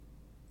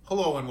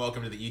Hello and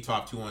welcome to the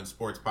eTop21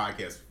 Sports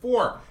Podcast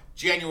for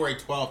January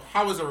 12th.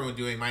 How is everyone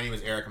doing? My name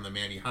is Eric. I'm the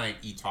man behind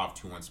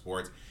eTop21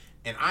 Sports,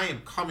 and I am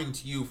coming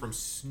to you from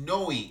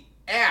snowy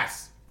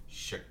ass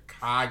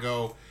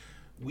Chicago.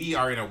 We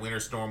are in a winter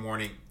storm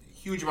warning.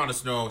 Huge amount of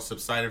snow,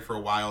 subsided for a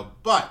while,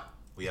 but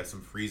we have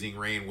some freezing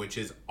rain, which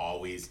is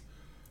always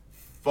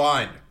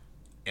fun.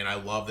 And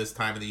I love this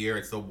time of the year.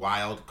 It's the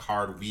wild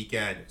card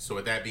weekend. So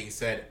with that being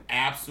said,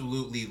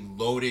 absolutely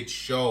loaded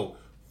show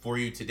for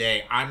you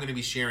today. I'm going to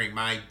be sharing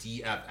my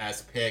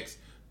DFS picks,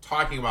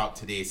 talking about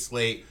today's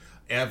slate.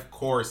 Of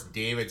course,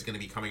 David's going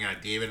to be coming on.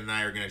 David and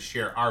I are going to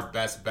share our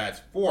best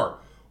bets for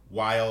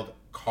wild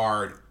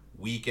card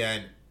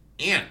weekend.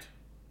 And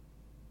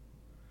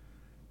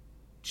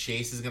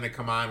Chase is going to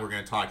come on. We're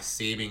going to talk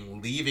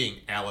Saban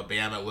leaving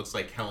Alabama. It looks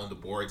like Kellen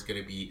DeBoer's going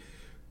to be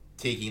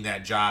taking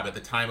that job. At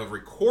the time of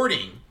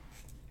recording,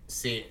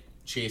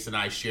 Chase and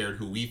I shared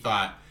who we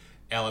thought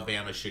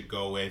Alabama should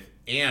go with.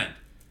 And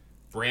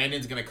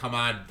Brandon's going to come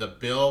on. The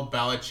Bill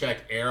Belichick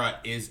era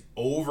is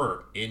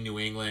over in New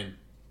England.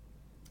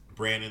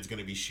 Brandon's going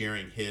to be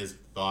sharing his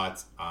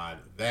thoughts on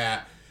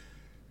that.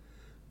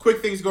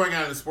 Quick things going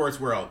on in the sports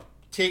world.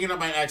 Taking up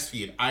my X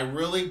feed. I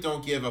really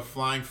don't give a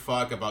flying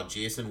fuck about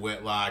Jason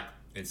Whitlock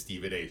and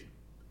Stephen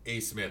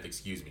A. Smith,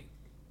 excuse me.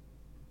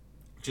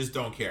 Just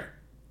don't care.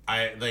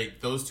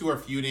 Those two are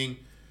feuding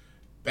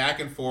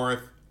back and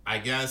forth. I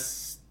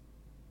guess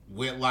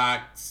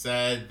Whitlock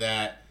said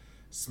that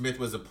Smith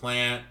was a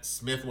plant.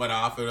 Smith went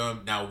off at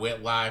him. Now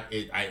Whitlock,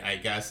 I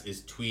guess,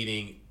 is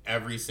tweeting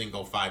every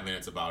single 5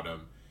 minutes about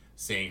him,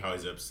 saying how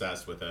he's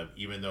obsessed with him,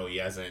 even though he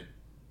hasn't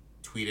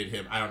tweeted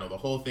him. I don't know. The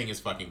whole thing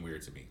is fucking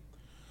weird to me.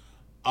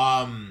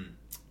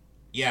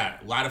 Yeah,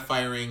 a lot of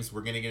firings.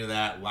 We're going to get into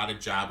that. A lot of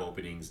job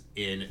openings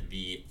in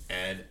the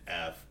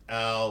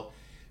NFL.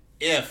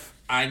 If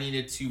I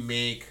needed to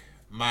make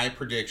my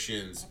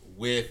predictions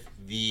with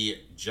the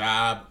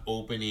job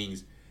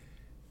openings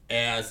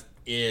as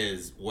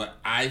is, what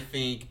I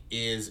think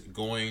is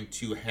going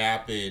to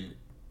happen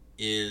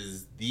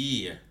is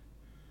the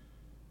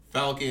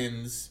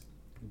Falcons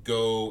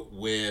go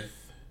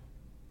with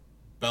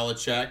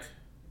Belichick,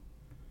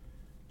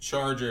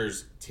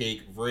 Chargers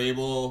take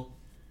Vrabel,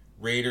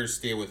 Raiders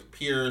stay with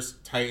Pierce,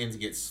 Titans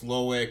get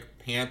Slowick,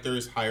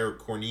 Panthers hire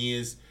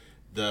Cornelius,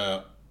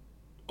 the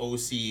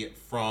OC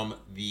from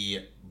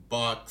the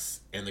Bucks,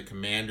 and the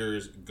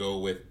Commanders go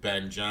with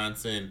Ben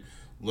Johnson.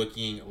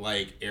 Looking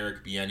like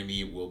Eric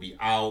Bieniemy will be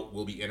out.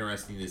 Will be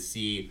interesting to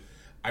see.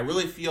 I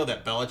really feel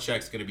that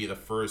Belichick's going to be the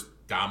first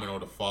domino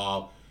to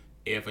fall.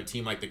 If a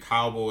team like the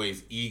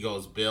Cowboys,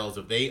 Eagles, Bills,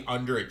 if they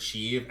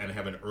underachieve and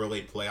have an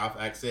early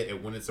playoff exit,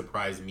 it wouldn't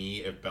surprise me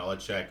if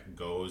Belichick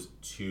goes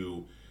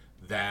to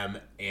them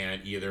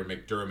and either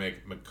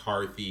McDermott,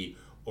 McCarthy,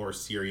 or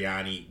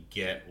Sirianni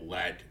get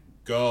let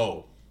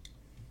go.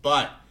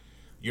 But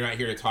you're not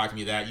here to talk to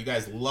me that. You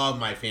guys love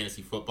my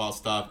fantasy football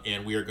stuff,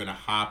 and we are going to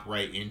hop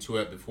right into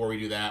it. Before we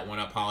do that, I want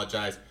to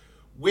apologize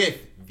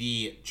with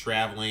the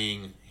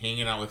traveling,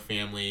 hanging out with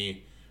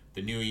family,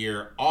 the new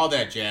year, all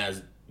that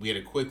jazz. We had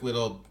a quick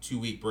little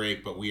 2-week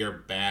break, but we are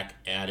back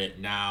at it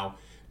now.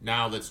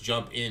 Now let's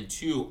jump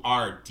into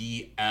our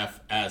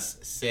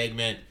DFS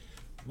segment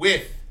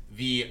with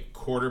the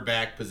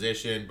quarterback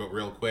position. But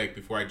real quick,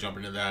 before I jump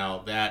into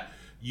that,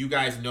 you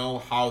guys know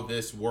how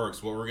this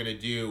works. What we're going to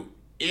do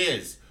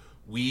is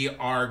we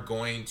are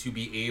going to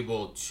be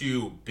able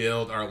to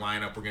build our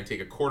lineup. We're going to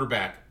take a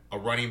quarterback, a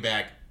running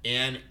back,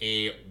 and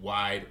a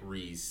wide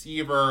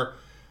receiver.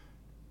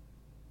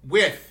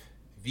 With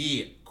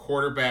the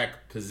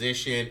quarterback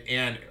position,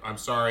 and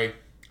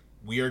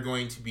we are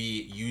going to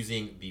be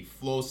using the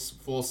full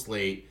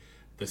slate,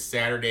 the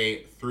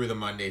Saturday through the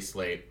Monday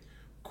slate.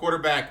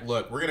 Quarterback,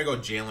 look, we're going to go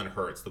Jalen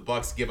Hurts. The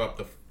Bucks give up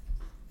the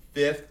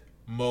 5th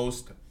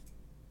most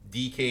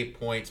DK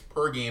points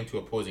per game to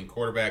opposing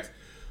quarterbacks.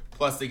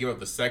 Plus, they give up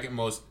the 2nd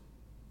most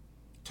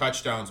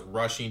touchdowns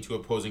rushing to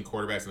opposing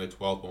quarterbacks and the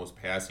 12th most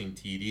passing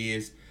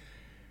TDs.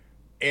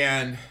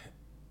 And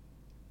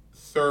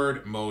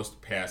 3rd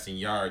most passing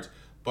yards.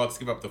 Bucks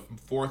give up the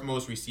 4th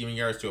most receiving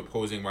yards to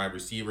opposing wide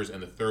receivers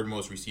and the 3rd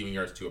most receiving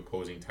yards to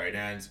opposing tight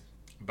ends.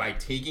 By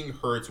taking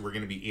Hurts, we're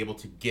going to be able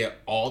to get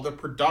all the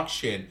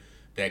production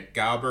that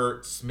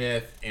Gabbert,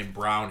 Smith, and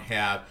Brown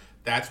have.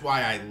 That's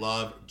why I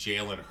love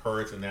Jalen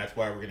Hurts, and that's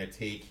why we're going to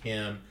take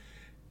him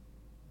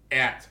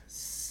at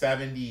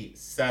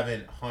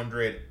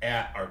 7,700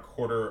 at our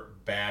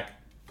quarterback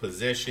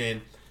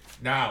position.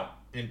 Now,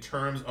 in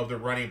terms of the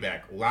running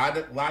back,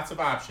 lots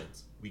of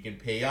options. We can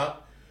pay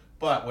up,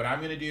 but what I'm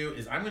going to do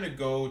is I'm going to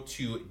go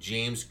to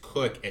James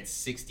Cook at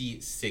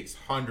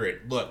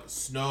 6,600. Look,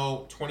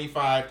 snow,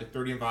 25 to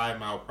 35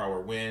 mile per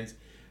hour winds.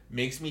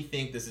 Makes me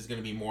think this is going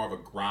to be more of a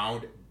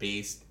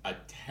ground-based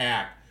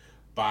attack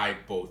by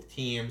both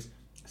teams.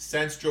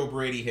 Since Joe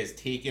Brady has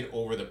taken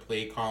over the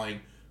play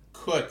calling,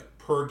 Cook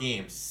per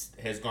game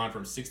has gone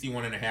from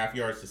 61.5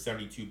 yards to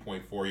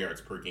 72.4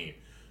 yards per game.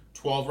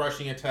 12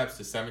 rushing attempts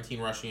to 17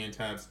 rushing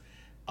attempts.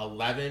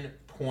 11.9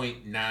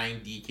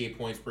 DK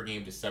points per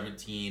game to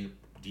 17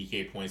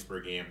 DK points per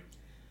game.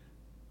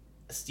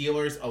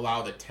 Steelers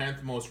allow the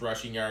 10th most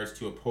rushing yards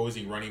to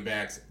opposing running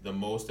backs, the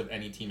most of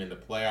any team in the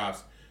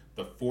playoffs.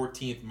 The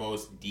 14th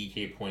most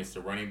DK points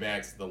to running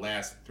backs. The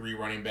last 3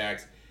 running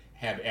backs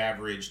have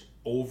averaged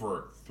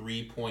over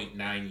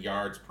 3.9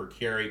 yards per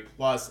carry,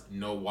 plus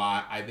no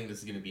Watt. I think this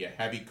is going to be a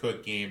heavy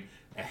Cook game,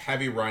 a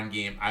heavy run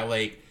game. I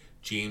like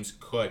James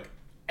Cook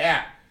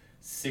at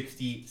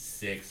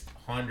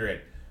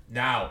 6,600.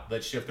 Now,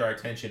 let's shift our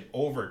attention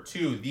over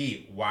to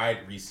the wide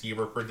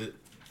receiver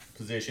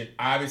position.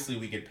 Obviously,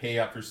 we could pay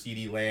up for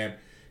CeeDee Lamb,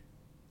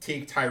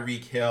 take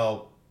Tyreek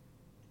Hill,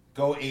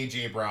 go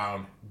A.J.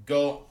 Brown,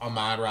 go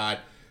Ahmad-Rod,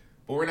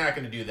 but we're not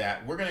going to do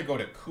that. We're going to go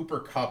to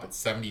Cooper Kupp at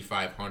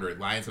 7,500.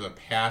 Lions have a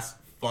pass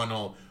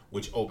funnel,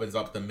 which opens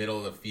up the middle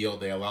of the field.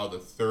 They allow the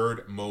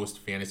 3rd most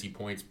fantasy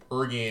points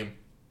per game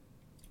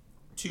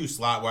to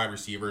slot wide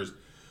receivers,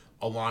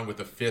 along with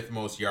the 5th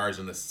most yards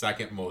and the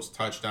 2nd most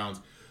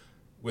touchdowns.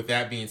 With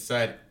that being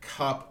said,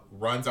 Kupp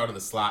runs out of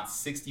the slot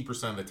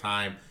 60% of the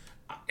time.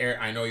 Eric,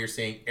 I know you're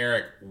saying,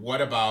 Eric,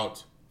 what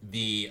about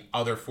the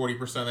other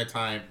 40% of the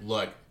time?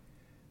 Look,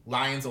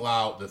 Lions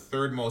allow the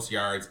 3rd most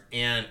yards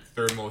and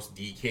 3rd most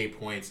DK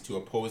points to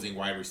opposing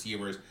wide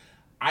receivers.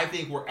 I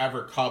think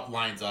wherever Kupp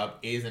lines up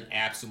is an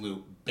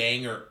absolute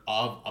banger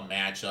of a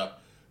matchup.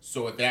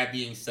 So with that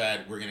being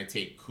said, we're going to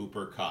take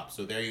Cooper Kupp.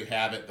 So there you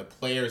have it. The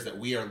players that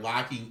we are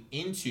locking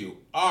into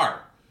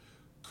are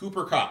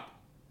Cooper Kupp,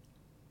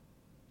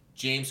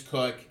 James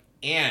Cook,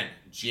 and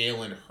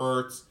Jalen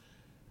Hurts.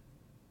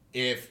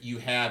 If you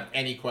have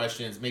any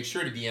questions, make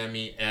sure to DM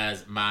me,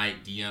 as my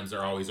DMs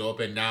are always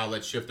open. Now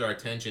let's shift our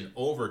attention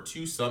over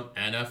to some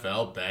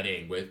NFL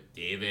betting with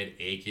David,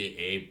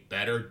 aka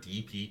Better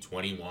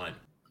DP21.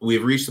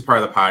 We've reached the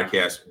part of the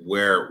podcast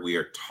where we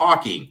are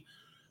talking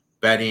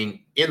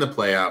betting in the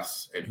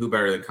playoffs, and who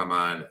better to come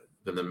on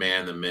than the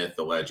man, the myth,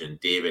 the legend,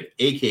 David,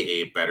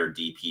 aka Better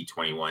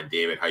DP21.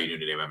 David, how you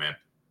doing today, my man?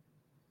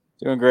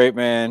 Doing great,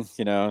 man.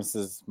 You know, this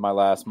is my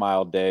last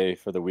mild day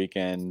for the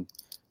weekend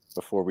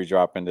before we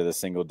drop into the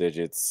single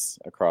digits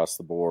across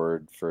the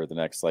board for the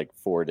next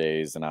 4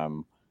 days, and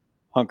I'm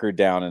hunkered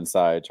down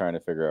inside trying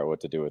to figure out what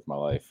to do with my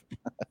life.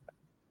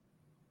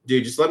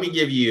 Dude, just let me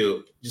give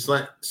you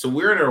so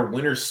we're in our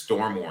winter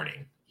storm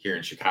warning here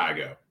in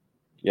Chicago.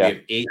 Yeah. We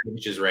have 8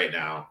 inches right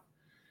now.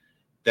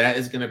 That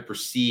is going to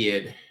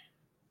proceed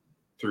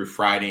through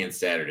Friday and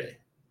Saturday.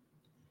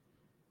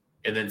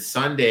 And then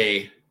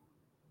Sunday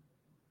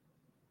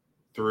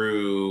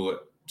through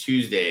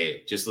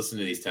Tuesday, just listen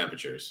to these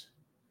temperatures.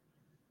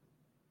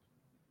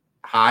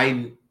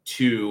 High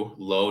 2,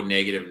 low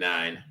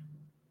 -9.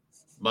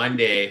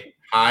 Monday,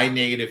 high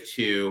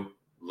 -2,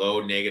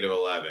 low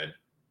 -11.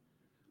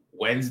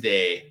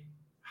 Wednesday,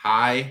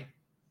 high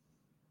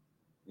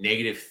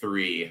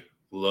 -3,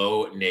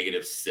 low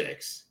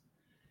 -6.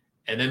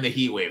 And then the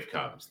heat wave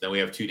comes. Then we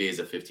have 2 days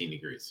of 15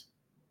 degrees.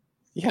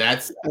 Yeah,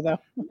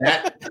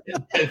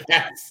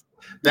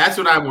 that's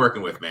what I'm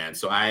working with, man.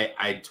 So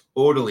I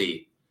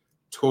totally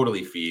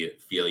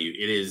feel you.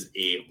 It is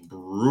a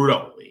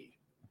brutally.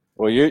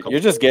 Well, you're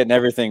just getting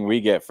everything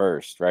we get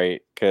first,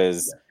 right?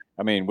 Because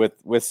I mean,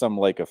 with some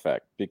lake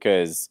effect,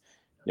 because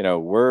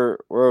we're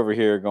over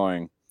here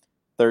going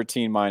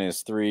 13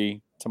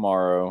 -3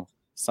 tomorrow,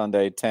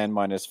 Sunday 10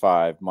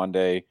 -5,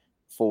 Monday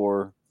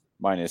 4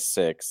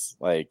 -6,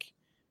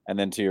 and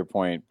then to your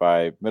point,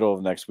 by middle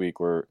of next week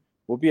we'll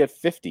be at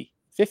 50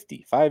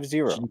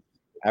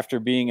 after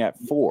being at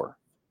 4.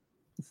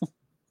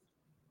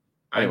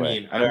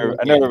 Anyway, I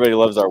know everybody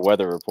loves our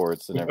weather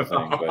reports and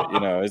everything, but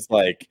it's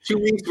 2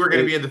 weeks we're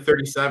going to be in the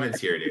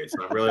 37s here, dude.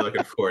 So I'm really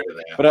looking forward to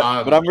that. But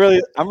I'm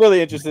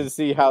really interested to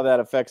see how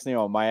that affects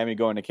Miami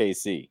going to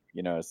KC,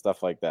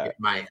 stuff like that.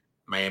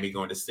 Miami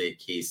going to state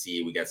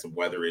KC. We got some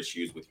weather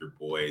issues with your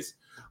boys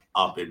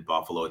up in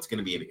Buffalo. It's going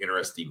to be an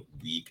interesting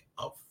week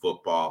of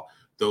football.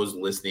 Those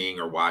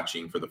listening or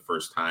watching for the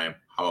first time,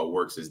 how it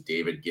works is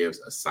David gives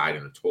a side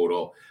and a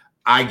total.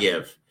 I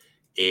give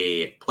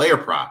a player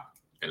prop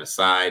and a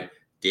side.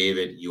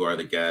 David, you are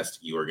the guest.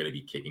 You are going to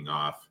be kicking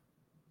off.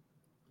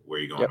 Where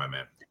are you going, my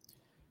man?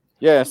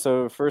 Yeah,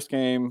 so first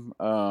game,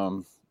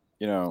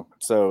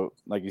 so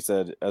like you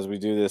said, as we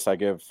do this, I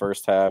give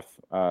first half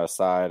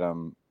side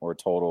or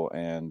total,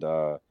 and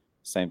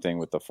same thing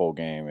with the full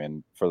game.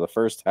 And for the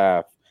first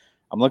half,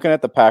 I'm looking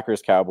at the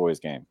Packers-Cowboys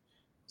game.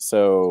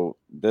 So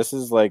this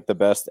is the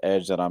best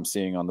edge that I'm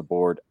seeing on the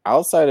board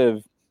outside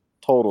of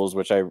totals,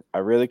 which I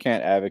really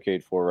can't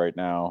advocate for right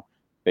now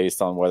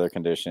based on weather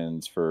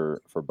conditions for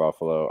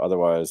Buffalo.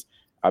 Otherwise,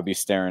 I'd be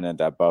staring at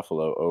that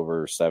Buffalo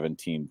over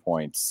 17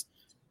 points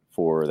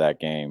for that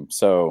game.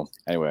 So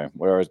anyway,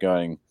 where I was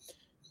going,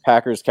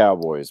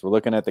 Packers-Cowboys. We're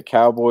looking at the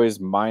Cowboys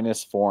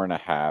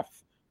 -4.5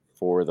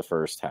 for the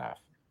first half.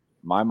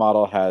 My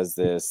model has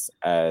this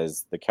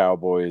as the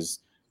Cowboys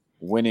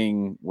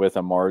winning with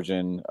a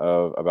margin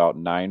of about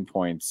 9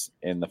 points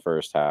in the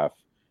first half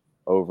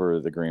over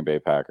the Green Bay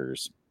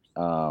Packers.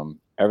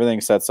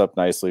 Everything sets up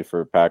nicely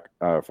for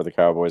the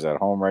Cowboys at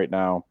home right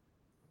now.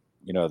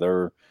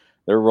 They're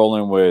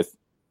rolling with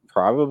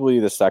probably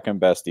the second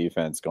best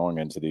defense going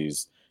into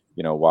these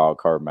wild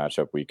card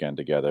matchup weekend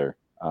together.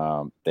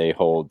 They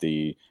hold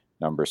the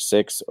number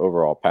 6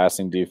 overall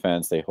passing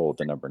defense. They hold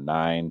the number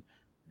 9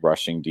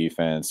 rushing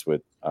defense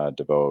with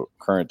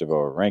current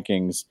DeVoe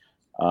rankings.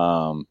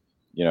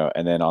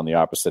 And then on the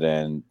opposite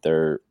end,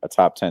 they're a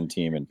top 10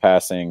 team in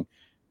passing,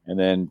 and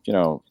then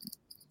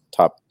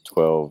top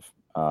 12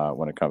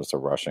 when it comes to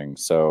rushing.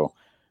 So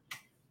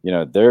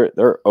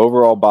their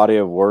overall body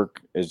of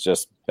work is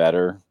just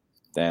better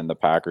than the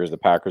Packers. The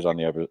Packers on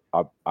the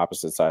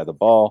opposite side of the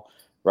ball,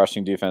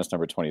 rushing defense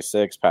number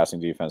 26, passing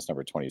defense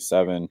number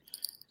 27.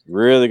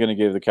 Really going to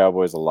give the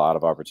Cowboys a lot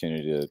of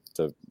opportunity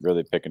to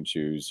really pick and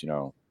choose,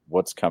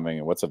 what's coming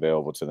and what's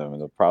available to them,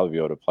 and they'll probably be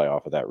able to play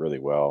off of that really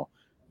well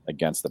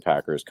against the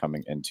Packers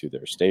coming into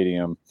their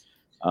stadium.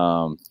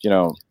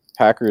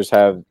 Packers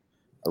have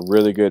a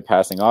really good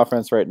passing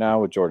offense right now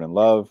with Jordan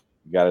Love.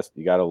 You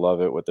gotta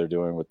love it what they're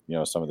doing with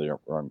some of the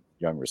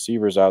young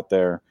receivers out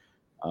there.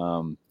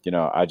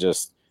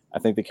 I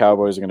think the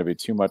Cowboys are going to be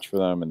too much for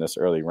them in this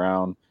early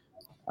round.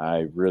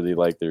 I really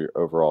like their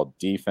overall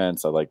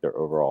defense. I like their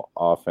overall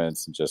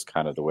offense and just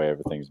kind of the way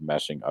everything's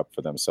meshing up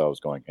for themselves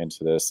going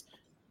into this.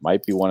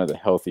 Might be one of the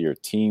healthier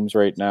teams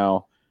right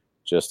now,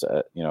 just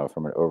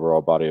from an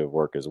overall body of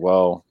work as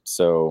well.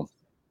 So,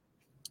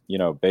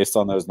 based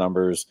on those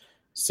numbers,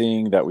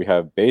 seeing that we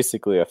have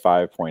basically a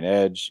 5-point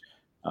edge,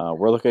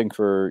 we're looking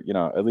for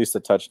at least a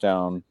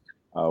touchdown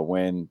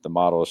win. The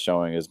model is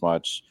showing as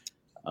much.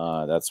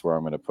 That's where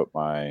I'm going to put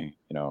my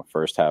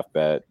first half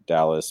bet.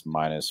 Dallas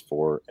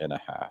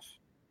 -4.5.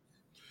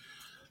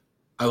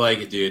 I like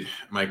it, dude.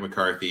 Mike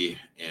McCarthy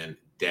and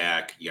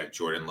Dak. You got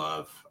Jordan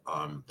Love.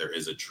 There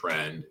is a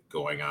trend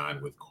going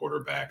on with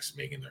quarterbacks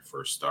making their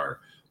first start.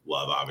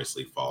 Love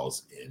obviously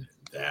falls in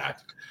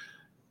that.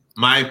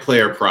 My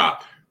player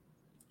prop.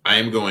 I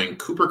am going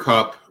Cooper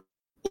Kupp,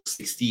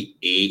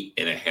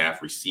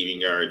 68.5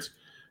 receiving yards.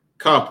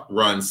 Kupp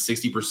runs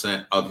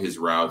 60% of his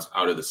routes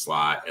out of the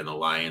slot, and the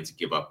Lions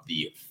give up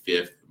the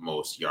 5th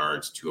most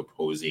yards to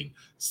opposing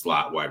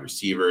slot wide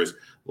receivers.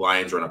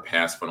 Lions run a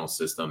pass funnel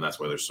system. That's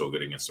why they're so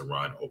good against the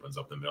run. Opens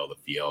up the middle of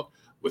the field.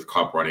 With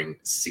Kupp running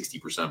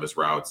 60% of his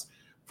routes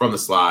from the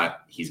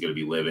slot, he's going to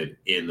be living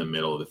in the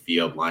middle of the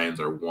field. Lions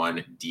are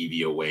 1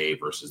 DV away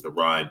versus the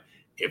run.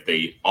 If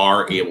they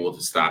are able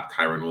to stop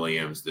Kyren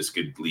Williams, this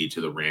could lead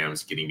to the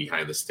Rams getting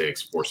behind the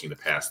sticks, forcing to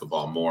pass the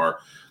ball more.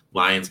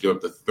 Lions give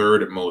up the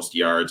 3rd most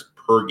yards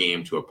per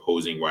game to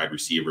opposing wide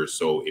receivers.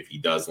 So if he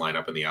does line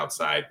up on the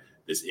outside,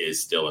 this is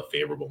still a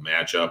favorable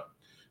matchup.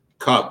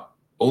 Kupp,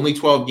 only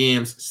 12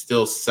 games,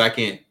 still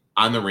 2nd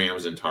on the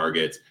Rams in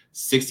targets,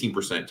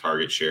 16%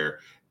 target share,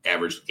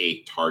 averaged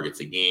 8 targets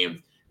a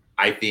game.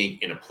 I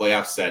think in a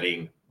playoff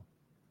setting,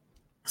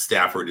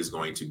 Stafford is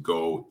going to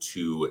go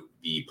to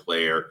the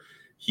player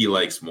he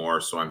likes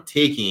more. So I'm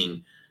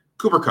taking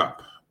Cooper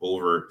Kupp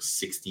over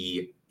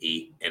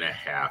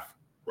 68.5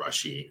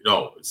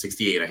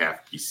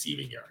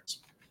 receiving yards.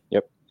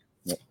 Yep.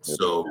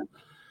 So,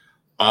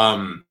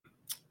 and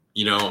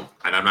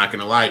I'm not going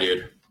to lie,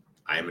 dude.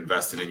 I am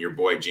invested in your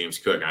boy, James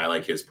Cook. I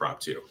like his prop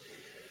too.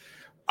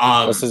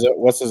 What's his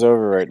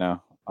over right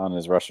now on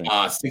his rushing?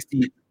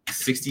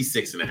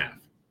 66.5.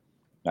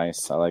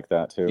 Nice. I like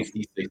that too.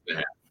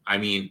 66.5.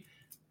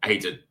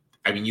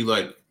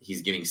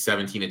 He's getting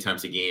 17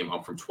 attempts a game,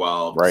 up from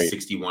 12, right.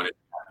 61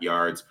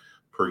 yards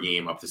per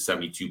game, up to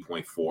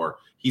 72.4.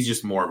 He's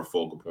just more of a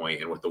focal point.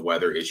 And with the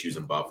weather issues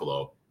in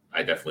Buffalo,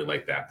 I definitely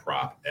like that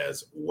prop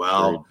as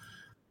well. Great.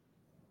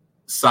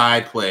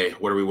 Side play,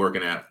 what are we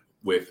working at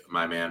with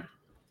my man?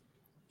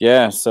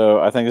 Yeah, so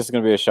I think this is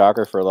going to be a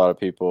shocker for a lot of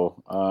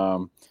people.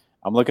 I'm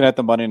looking at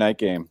the Monday night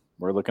game.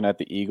 We're looking at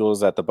the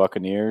Eagles at the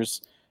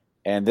Buccaneers.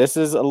 And this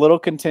is a little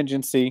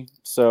contingency,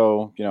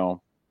 so,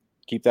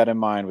 keep that in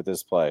mind with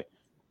this play.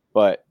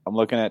 But I'm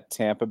looking at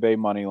Tampa Bay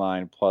money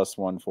line plus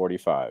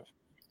 145.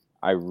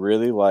 I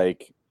really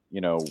like,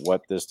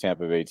 what this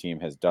Tampa Bay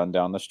team has done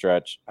down the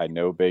stretch. I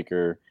know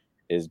Baker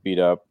is beat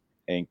up,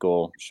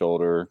 ankle,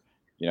 shoulder.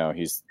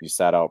 He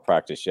sat out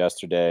practice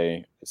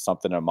yesterday. It's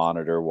something to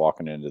monitor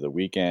walking into the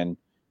weekend.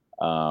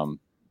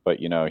 But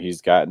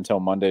he's got until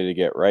Monday to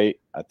get right.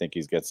 I think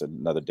he gets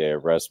another day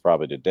of rest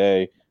probably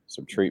today,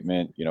 some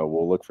treatment.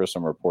 We'll look for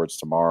some reports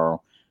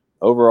tomorrow.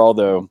 Overall,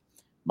 though,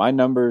 my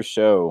numbers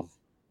show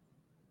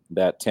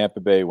that Tampa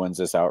Bay wins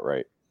this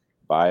outright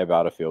by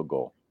about a field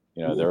goal.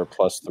 They're a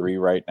 +3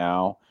 right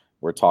now.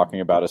 We're talking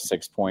about a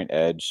 6-point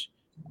edge,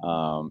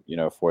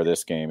 for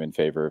this game in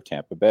favor of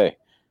Tampa Bay.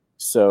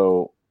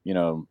 So,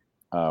 when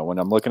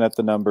I'm looking at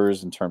the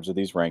numbers in terms of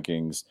these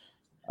rankings,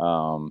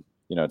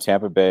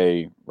 Tampa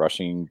Bay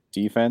rushing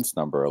defense,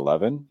 number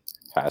 11,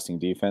 passing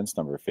defense,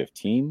 number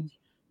 15,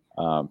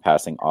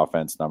 passing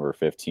offense, number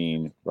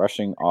 15,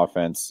 rushing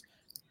offense,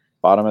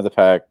 bottom of the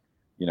pack,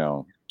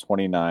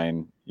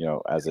 29,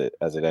 as it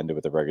ended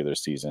with the regular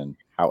season.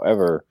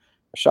 However,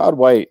 Rashad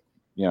White,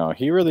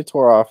 he really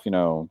tore off,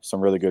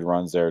 some really good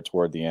runs there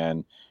toward the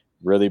end,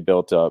 really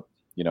built up,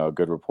 a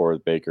good rapport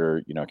with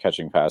Baker,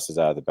 catching passes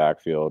out of the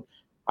backfield.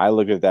 I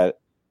look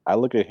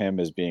at him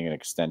as being an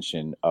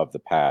extension of the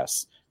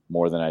pass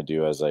more than I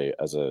do as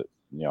a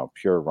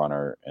pure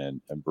runner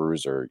and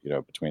bruiser,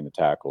 between the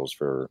tackles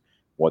for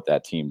what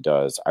that team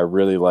does. I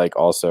really like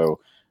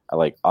I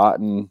like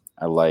Otten,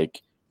 I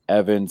like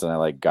Evans, and I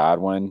like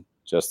Godwin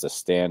just to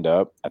stand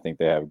up. I think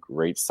they have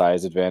great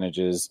size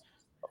advantages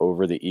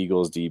over the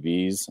Eagles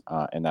DBs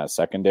in that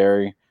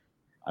secondary.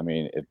 I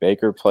mean, if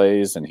Baker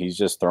plays and he's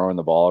just throwing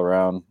the ball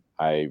around,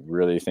 I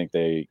really think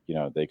they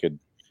could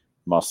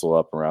muscle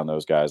up around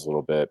those guys a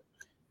little bit.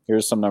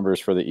 Here's some numbers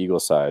for the Eagle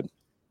side.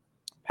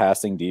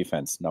 Passing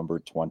defense, number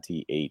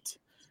 28.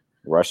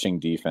 Rushing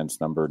defense,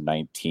 number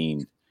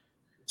 19.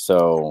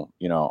 So,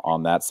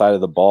 on that side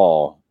of the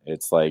ball,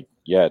 it's like,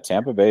 yeah,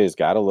 Tampa Bay has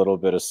got a little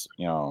bit of,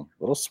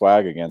 little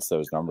swag against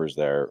those numbers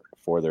there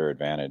for their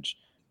advantage.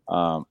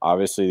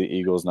 Obviously, the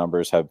Eagles'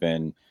 numbers have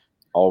been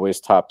always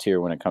top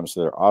tier when it comes to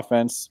their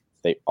offense.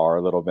 They are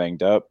a little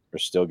banged up. We're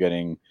still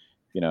getting,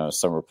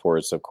 some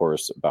reports, of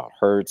course, about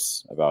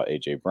Hurts, about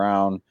A.J.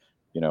 Brown,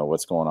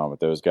 what's going on with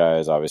those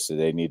guys. Obviously,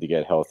 they need to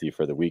get healthy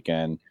for the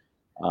weekend.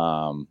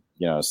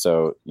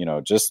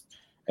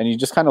 And you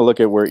just kind of look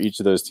at where each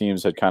of those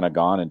teams had kind of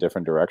gone in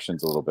different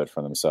directions a little bit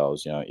for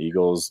themselves.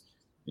 Eagles,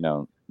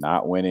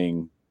 not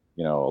winning,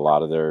 a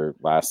lot of their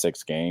last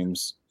 6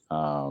 games,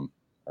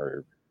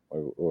 or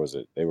what was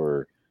it? They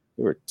were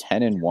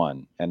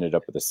 10-1, ended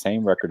up with the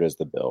same record as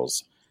the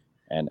Bills,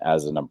 and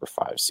as a number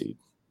 5 seed.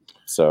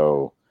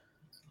 So,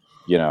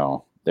 they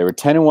were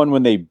 10-1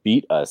 when they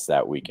beat us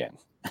that weekend.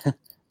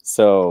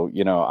 So,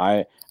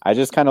 I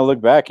just kind of look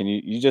back and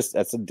you just,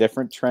 that's a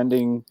different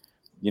trending,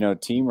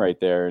 team right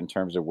there in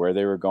terms of where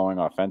they were going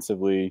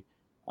offensively,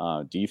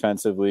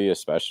 defensively,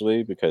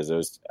 especially because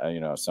those,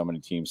 so many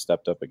teams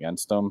stepped up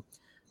against them.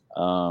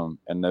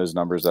 And those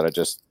numbers that I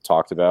just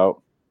talked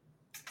about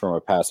from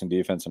a passing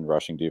defense and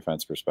rushing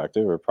defense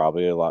perspective are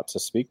probably a lot to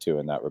speak to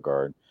in that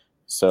regard.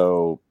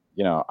 So,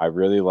 I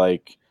really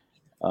like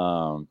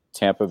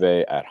Tampa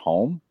Bay at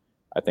home.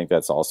 I think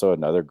that's also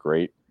another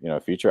great,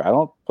 feature. I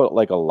don't put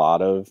like a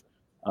lot of,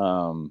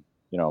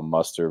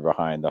 muster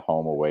behind the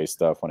home away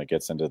stuff when it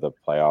gets into the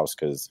playoffs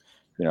because,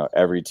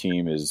 every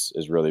team is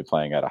really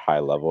playing at a high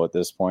level at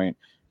this point.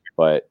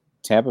 But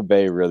Tampa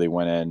Bay really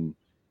went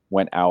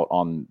out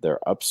on their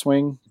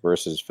upswing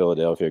versus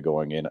Philadelphia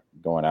going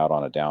out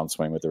on a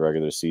downswing with the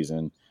regular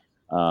season.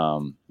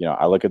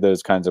 I look at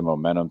those kinds of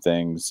momentum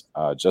things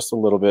just a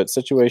little bit,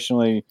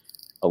 situationally,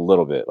 a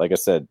little bit. Like I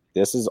said,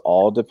 this is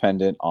all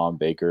dependent on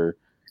Baker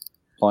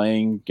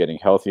playing, getting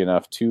healthy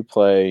enough to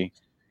play,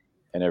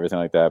 and everything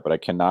like that. But I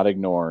cannot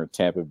ignore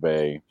Tampa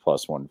Bay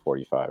plus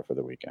 145 for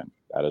the weekend.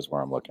 That is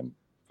where I'm looking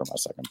for my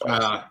second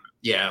bet.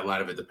 Yeah, a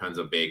lot of it depends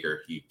on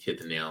Baker. You hit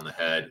the nail on the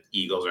head.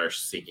 Eagles are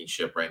sinking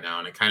ship right now,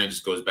 and it kind of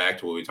just goes back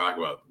to what we talked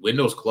about.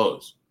 Windows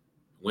close.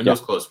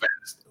 Close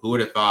fast. Who would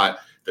have thought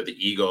that the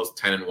Eagles,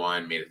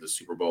 10-1, made it to the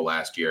Super Bowl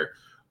last year,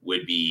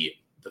 would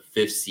be the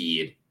 5th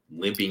seed,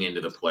 limping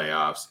into the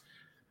playoffs.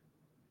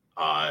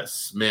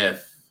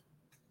 Smith,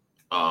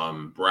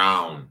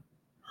 Brown,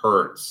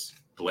 Hurts,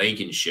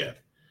 Blankenship,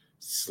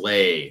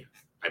 Slay.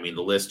 I mean,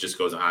 the list just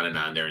goes on and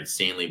on. They're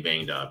insanely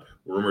banged up.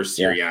 Rumors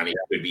Sirianni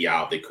could be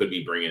out. They could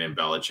be bringing in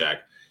Belichick.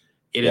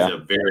 It is a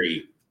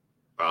very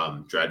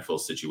dreadful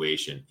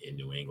situation in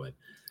New England.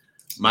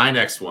 My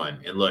next one,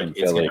 and look,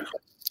 it's going to.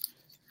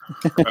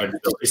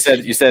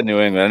 You said New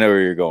England. I know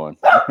where you're going.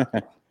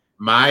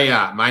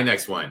 My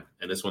next one,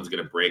 and this one's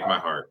going to break my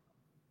heart.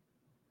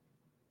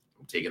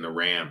 I'm taking the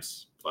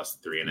Rams plus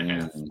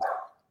 3.5.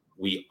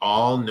 We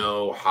all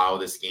know how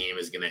this game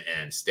is going to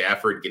end.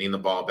 Stafford getting the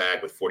ball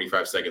back with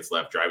 45 seconds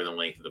left, driving the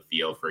length of the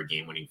field for a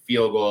game-winning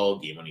field goal,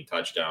 game-winning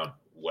touchdown,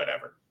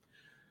 whatever.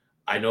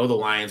 I know the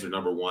Lions are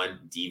number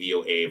 1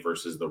 DVOA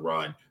versus the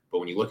run, but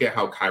when you look at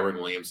how Kyron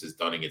Williams has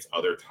done against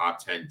other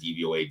top 10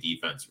 DVOA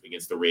defense,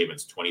 against the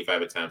Ravens,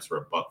 25 attempts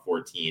for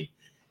 $114,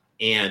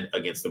 and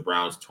against the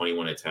Browns,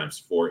 21 attempts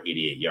for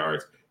 88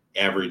 yards,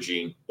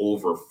 averaging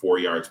over 4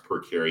 yards per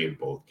carry in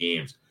both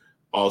games.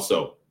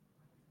 Also,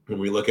 when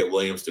we look at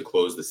Williams to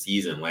close the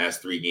season,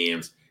 last 3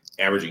 games,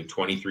 averaging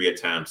 23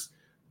 attempts,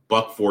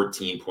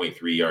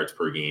 $114.3 yards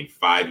per game,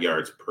 5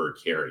 yards per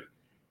carry.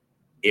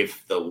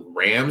 If the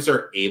Rams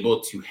are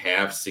able to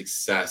have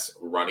success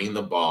running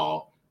the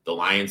ball, the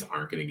Lions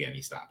aren't going to get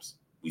any stops.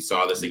 We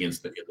saw this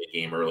against the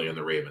game early in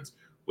the Ravens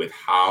with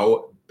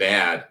how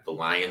bad the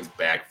Lions'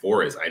 back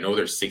 4 is. I know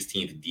they're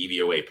 16th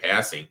DVOA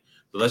passing,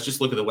 but let's just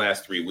look at the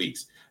last 3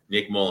 weeks.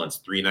 Nick Mullins,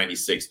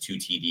 396, 2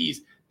 TDs.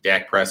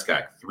 Dak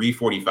Prescott,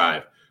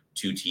 345.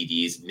 2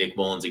 TDs. Nick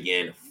Mullins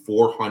again,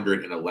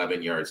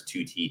 411 yards, 2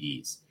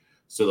 TDs.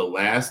 So the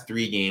last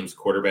 3 games,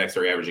 quarterbacks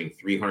are averaging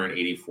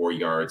 384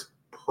 yards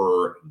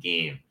per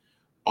game.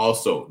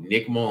 Also,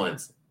 Nick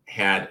Mullins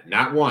had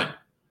not 1,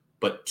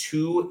 but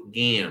 2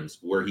 games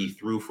where he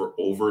threw for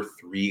over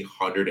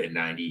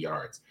 390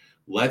 yards.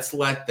 Let's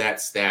let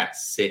that stat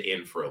sit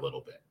in for a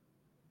little bit.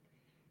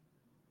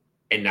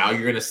 And now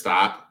you're going to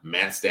stop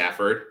Matt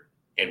Stafford,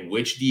 and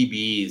which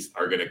DBs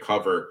are going to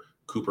cover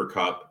Cooper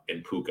Kupp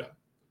and Puka?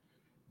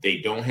 They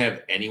don't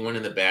have anyone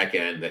in the back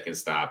end that can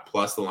stop.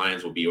 Plus, the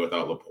Lions will be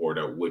without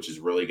Laporta, which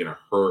is really going to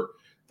hurt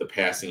the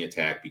passing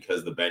attack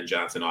because the Ben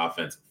Johnson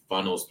offense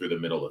funnels through the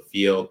middle of the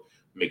field.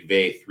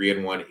 McVay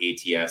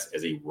 3-1 ATS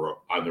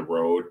on the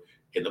road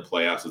in the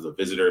playoffs as a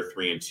visitor,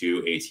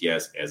 3-2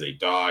 ATS as a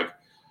dog.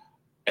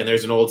 And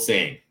there's an old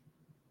saying,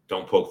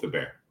 don't poke the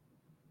bear.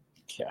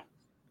 Yeah.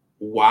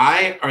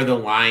 Why are the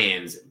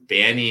Lions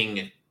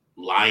banning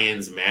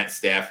Lions Matt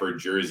Stafford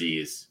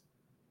jerseys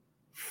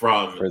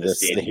from For the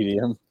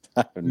stadium?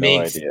 I have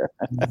no idea.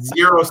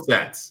 0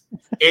 sense.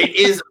 It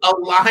is a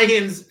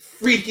Lions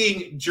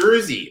freaking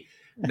jersey.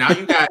 Now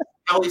you got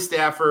Kelly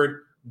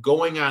Stafford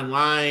going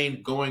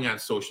online, going on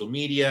social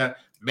media.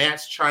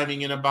 Matt's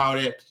chiming in about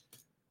it.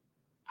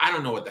 I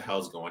don't know what the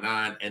hell's going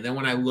on. And then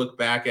when I look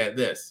back at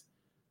this,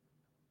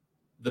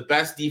 the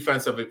best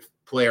defensive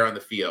player on the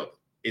field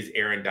is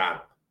Aaron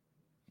Donald.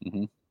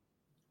 Mm-hmm.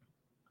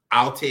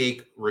 I'll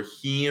take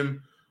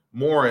Raheem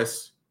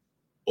Morris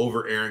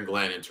over Aaron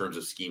Glenn in terms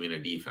of scheming a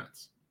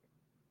defense.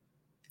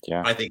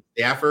 Yeah. I think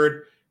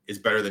Stafford is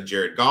better than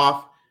Jared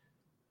Goff.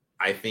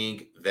 I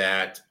think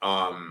that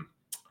Sean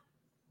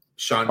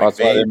McVay. That's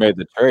why they made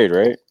the trade,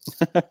 right?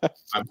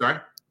 I'm sorry?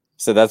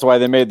 So that's why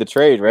they made the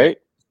trade, right?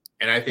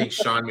 And I think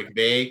Sean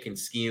McVay can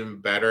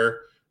scheme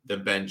better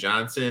than Ben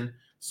Johnson.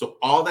 So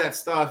all that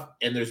stuff,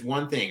 and there's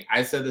one thing.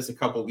 I said this a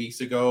couple weeks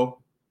ago.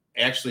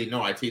 Actually,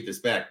 no, I take this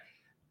back.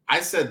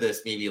 I said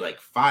this maybe like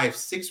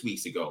 5-6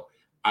 weeks ago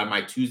on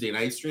my Tuesday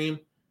night stream.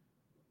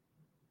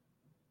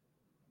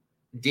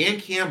 Dan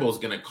Campbell's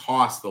going to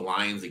cost the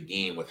Lions a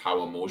game with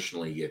how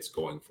emotional he gets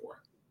going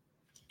for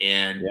it.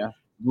 And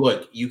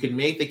look, you can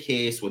make the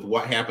case with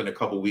what happened a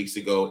couple weeks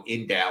ago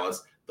in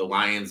Dallas. The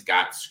Lions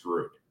got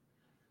screwed.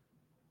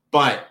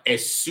 But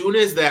as soon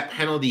as that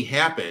penalty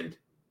happened,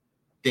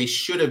 they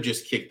should have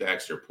just kicked the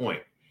extra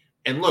point.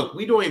 And look,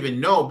 we don't even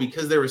know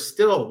because there was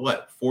still,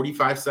 40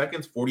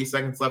 seconds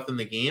left in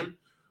the game.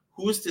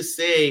 Who's to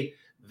say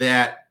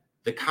that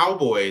the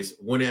Cowboys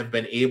wouldn't have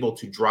been able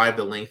to drive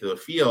the length of the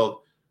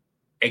field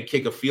and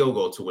kick a field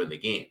goal to win the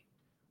game?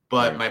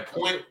 But my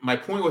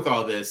point with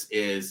all this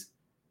is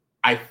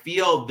I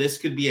feel this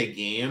could be a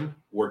game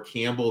where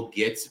Campbell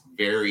gets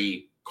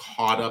very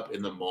caught up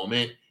in the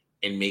moment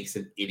and makes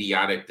an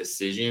idiotic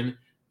decision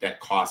that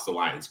costs the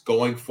Lions.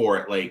 Going for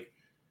it, like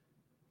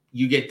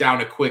you get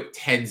down a quick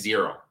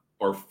 10-0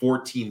 or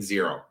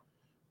 14-0,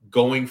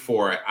 going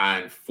for it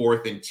on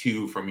 4th and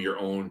 2 from your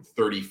own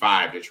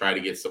 35 to try to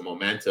get some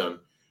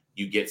momentum.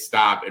 You get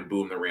stopped and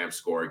boom, the Rams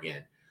score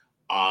again.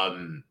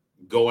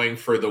 Going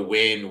for the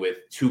win with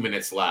 2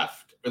 minutes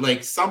left, or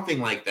like something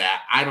like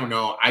that. I don't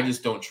know. I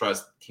just don't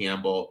trust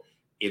Campbell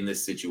in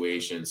this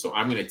situation. So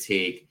I'm going to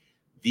take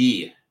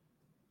the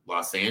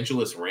Los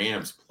Angeles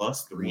Rams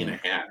plus 3.5.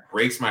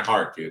 Breaks my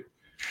heart, dude.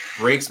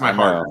 Breaks my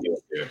heart,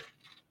 dude.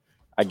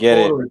 I get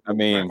it. I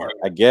mean,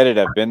 I get it.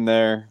 I've been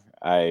there.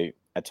 I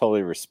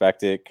totally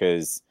respect it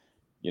because,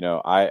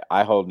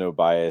 I hold no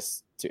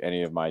bias to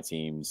any of my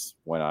teams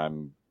when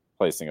I'm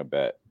placing a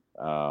bet.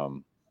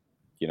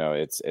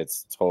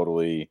 It's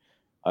totally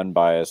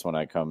unbiased when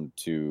I come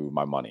to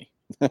my money.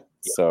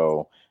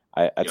 So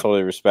I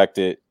totally respect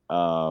it.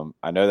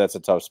 I know that's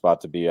a tough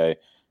spot to be. I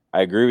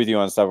agree with you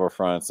on several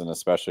fronts, and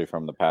especially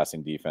from the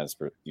passing defense,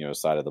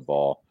 side of the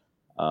ball.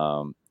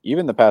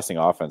 Even the passing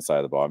offense side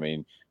of the ball. I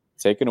mean,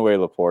 taking away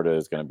Laporta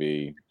is going to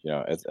be,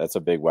 that's a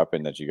big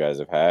weapon that you guys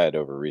have had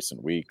over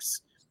recent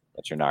weeks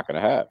that you're not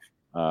going to have.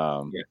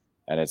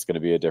 And it's going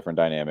to be a different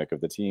dynamic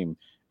of the team.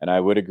 And I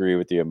would agree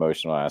with the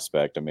emotional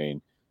aspect. I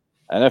mean,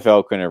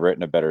 NFL couldn't have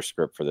written a better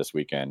script for this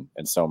weekend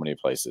in so many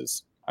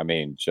places. I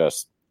mean,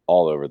 just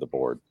all over the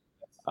board.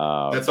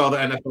 That's all the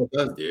NFL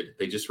does, dude.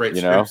 They just write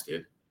scripts,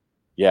 dude.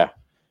 Yeah.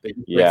 They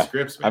just write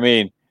scripts, man. I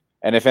mean,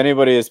 and if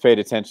anybody has paid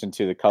attention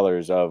to the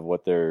colors of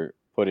what they're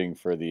putting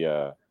for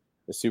the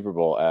Super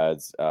Bowl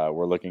ads,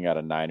 we're looking at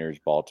a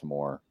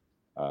Niners-Baltimore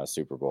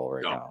Super Bowl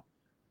right now.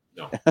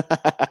 No.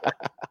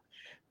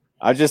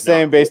 I'm just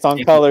saying based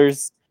on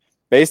colors.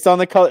 Based on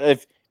the color,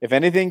 if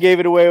anything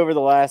gave it away over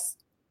the last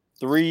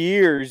 3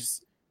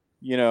 years,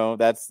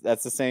 that's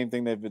the same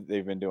thing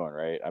they've been doing,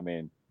 right? I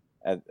mean,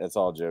 that's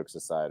all jokes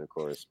aside, of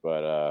course,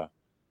 but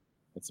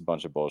it's a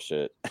bunch of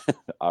bullshit.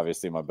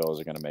 Obviously, my Bills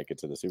are going to make it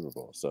to the Super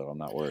Bowl, so I'm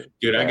not worried.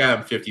 Dude, I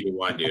got them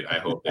 50-1, dude. I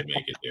hope they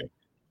make it, dude.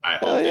 I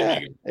hope they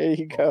make it. There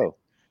you go.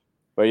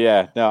 But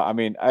yeah, no, I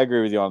mean, I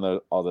agree with you on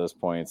all those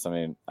points. I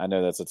mean, I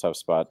know that's a tough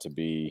spot to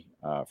be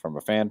from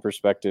a fan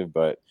perspective,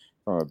 but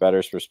from a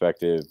bettor's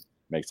perspective,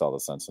 makes all the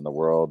sense in the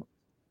world.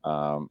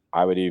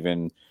 I would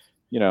even,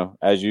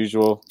 as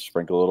usual,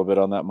 sprinkle a little bit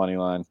on that money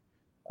line.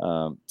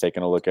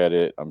 Taking a look at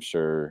it, I'm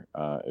sure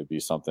it'd be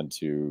something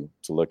to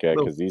look at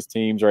because these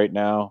teams right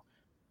now,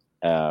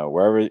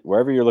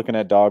 wherever you're looking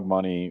at dog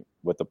money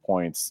with the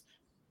points,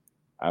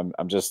 I'm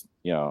just,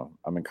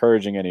 I'm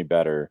encouraging any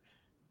better.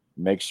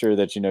 Make sure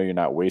that you're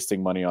not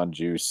wasting money on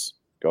juice.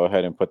 Go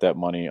ahead and put that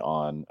money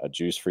on a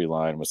juice-free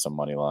line with some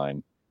money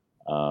line.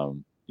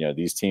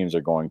 These teams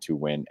are going to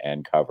win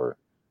and cover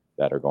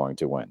that are going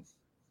to win.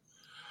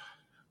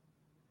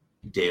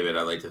 David,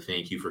 I'd like to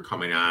thank you for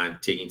coming on,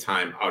 taking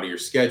time out of your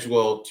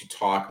schedule to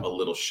talk a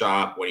little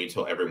shop. Why don't you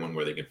tell everyone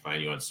where they can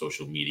find you on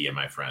social media,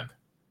 my friend?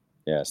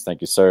 Yes,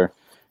 thank you, sir.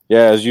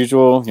 Yeah, as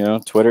usual,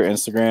 Twitter,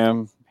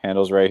 Instagram,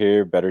 handles right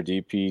here,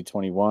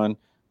 BetterDP21,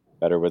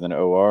 better with an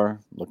OR.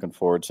 Looking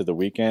forward to the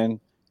weekend.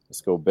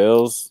 Let's go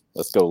Bills.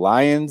 Let's go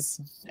Lions.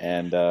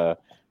 And let's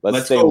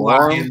Let's stay go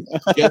warm. Lions.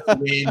 Just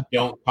win,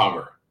 don't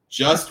cover.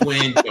 Just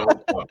win,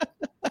 don't cover.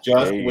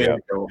 Just There you win,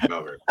 go. don't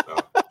cover. So,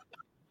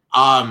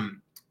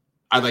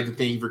 I'd like to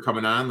thank you for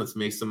coming on. Let's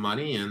make some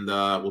money, and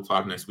we'll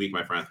talk next week,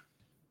 my friend.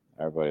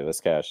 Everybody, let's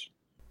cash.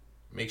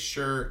 Make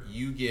sure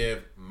you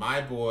give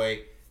my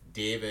boy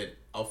David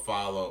a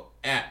follow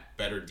at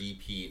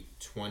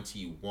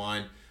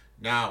BetterDP21.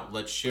 Now,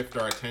 let's shift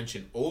our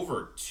attention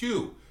over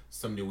to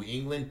some New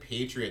England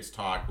Patriots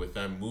talk, with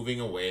them moving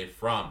away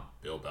from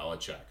Bill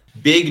Belichick.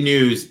 Big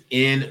news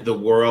in the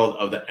world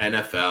of the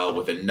NFL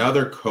with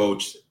another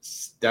coach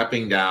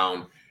stepping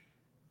down.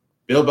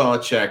 Bill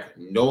Belichick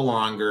no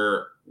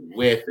longer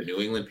with the New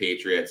England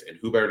Patriots, and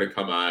who better to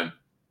come on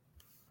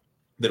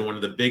than one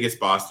of the biggest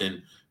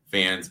Boston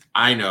fans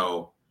I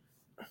know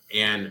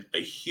and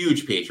a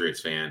huge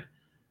Patriots fan,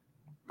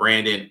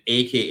 Brandon,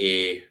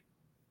 a.k.a.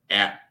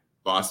 at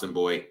Boston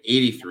Boy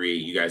 83.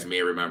 You guys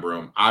may remember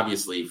him,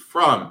 obviously,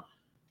 from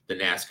the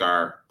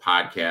NASCAR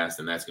podcast,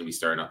 and that's going to be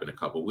starting up in a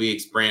couple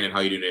weeks. Brandon, how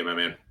you doing today, my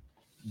man?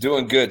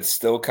 Doing good.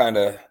 Still kind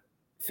of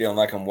feeling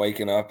like I'm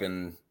waking up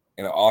in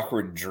an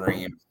awkward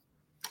dream.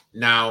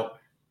 Now,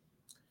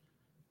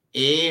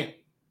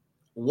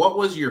 what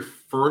was your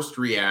first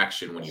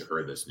reaction when you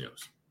heard this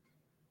news?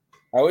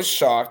 I was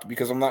shocked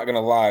because I'm not going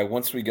to lie.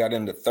 Once we got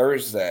into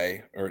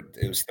Thursday, or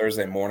it was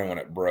Thursday morning when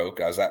it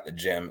broke, I was at the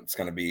gym. It's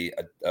going to be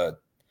a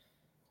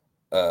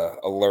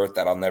alert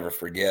that I'll never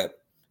forget.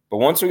 But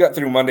once we got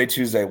through Monday,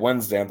 Tuesday,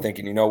 Wednesday, I'm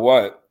thinking, you know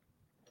what?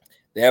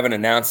 They haven't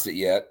announced it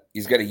yet.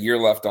 He's got a year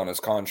left on his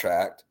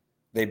contract.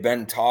 They've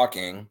been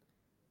talking.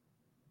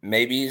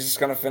 Maybe he's just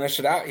going to finish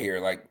it out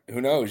here. Like,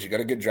 who knows? You got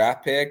a good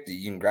draft pick.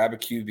 You can grab a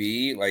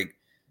QB. Like,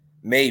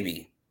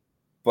 maybe.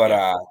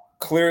 But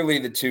clearly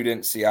the two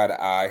didn't see eye to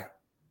eye.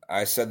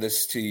 I said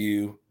this to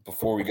you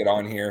before we get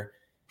on here.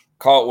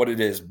 Call it what it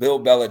is. Bill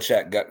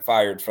Belichick got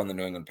fired from the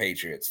New England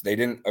Patriots. They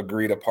didn't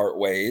agree to part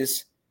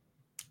ways.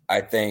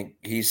 I think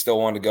he still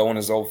wanted to go in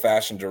his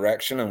old-fashioned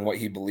direction and what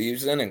he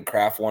believes in, and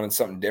Kraft wanted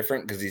something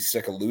different because he's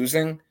sick of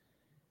losing.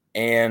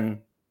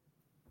 And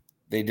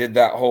they did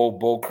that whole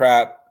bull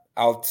crap.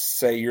 I'll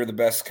say you're the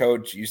best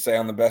coach. You say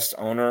I'm the best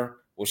owner.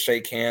 We'll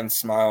shake hands,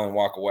 smile, and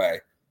walk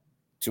away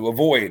to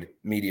avoid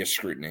media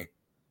scrutiny.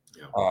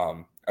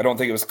 Yeah. I don't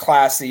think it was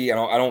classy. I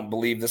don't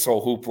believe this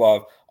whole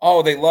hoopla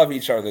of, they love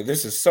each other.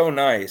 This is so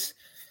nice.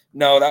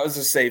 No, that was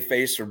a safe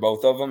face for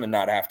both of them and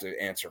not have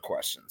to answer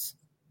questions.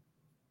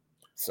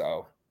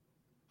 So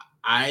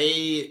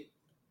I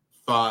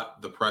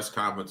thought the press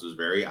conference was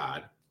very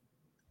odd.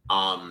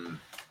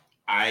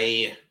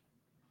 I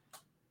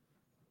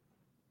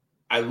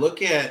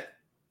look at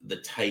the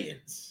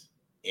Titans,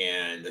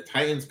 and the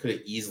Titans could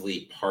have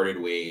easily parted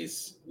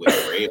ways with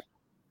Vrabel.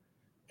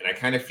 And I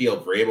kind of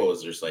feel Vrabel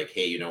was just like,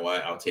 hey, you know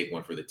what? I'll take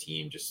one for the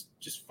team. Just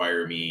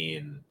fire me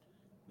and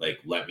like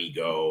let me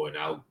go. And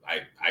I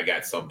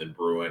got something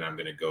brewing. I'm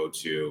gonna go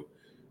to,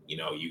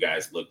 you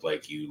guys look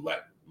like you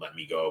let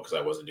me go because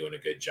I wasn't doing a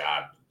good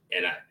job.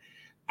 And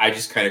I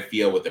just kind of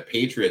feel with the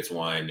Patriots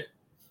one,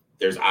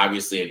 there's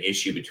obviously an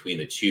issue between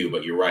the two,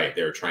 but you're right.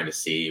 They were trying to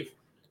save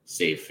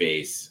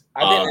face.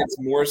 I think it's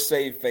more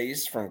save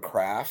face from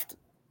Kraft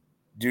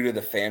due to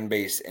the fan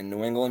base in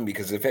New England,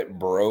 because if it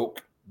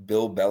broke,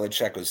 Bill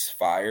Belichick was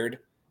fired,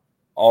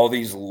 all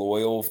these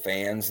loyal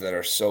fans that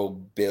are so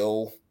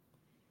Bill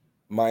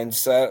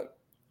mindset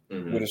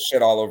would have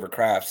shit all over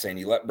Kraft, saying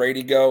you let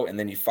Brady go and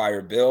then you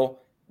fire Bill.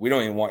 We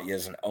don't even want you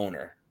as an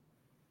owner.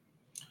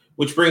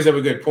 Which brings up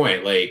a good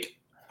point. Like,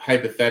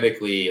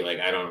 hypothetically,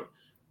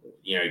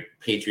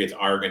 Patriots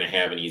are going to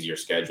have an easier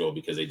schedule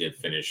because they did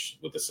finish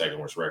with the second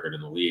worst record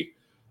in the league.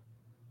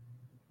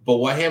 But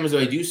what happens if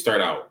they do start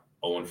out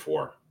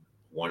 0-4,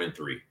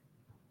 1-3,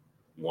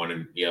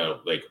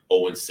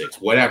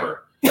 0-6,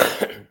 whatever?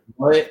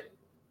 What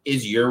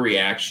is your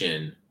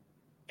reaction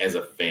as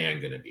a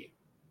fan going to be?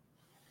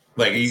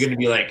 Like, are you going to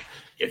be like,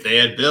 if they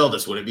had Bill,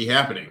 this wouldn't be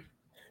happening?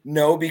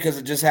 No, because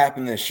it just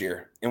happened this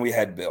year, and we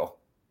had Bill.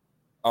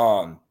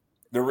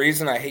 The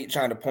reason I hate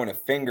trying to point a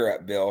finger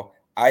at Bill,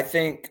 I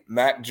think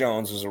Mac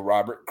Jones was a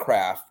Robert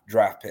Kraft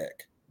draft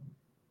pick.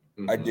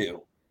 I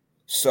do.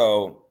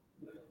 So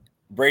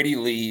Brady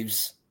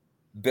leaves.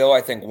 Bill,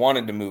 I think,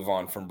 wanted to move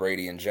on from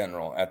Brady in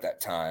general at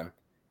that time.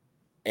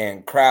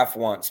 And Kraft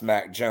wants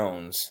Mac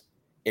Jones.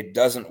 It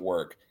doesn't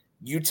work.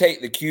 You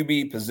take the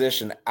QB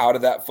position out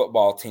of that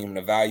football team and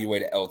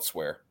evaluate it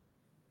elsewhere.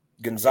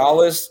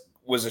 Gonzalez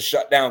was a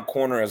shutdown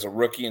corner as a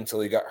rookie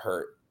until he got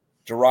hurt.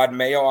 Gerard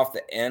Mayo off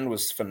the end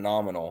was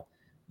phenomenal.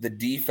 The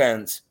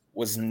defense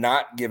was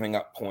not giving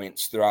up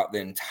points throughout the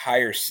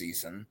entire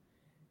season.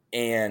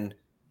 And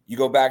you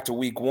go back to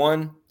week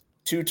 1,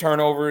 2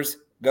 turnovers,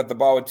 got the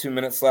ball with 2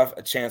 minutes left,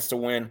 a chance to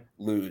win,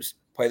 lose.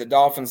 Play the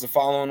Dolphins the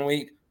following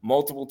week,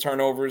 multiple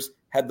turnovers,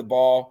 had the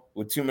ball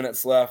with 2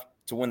 minutes left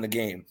to win the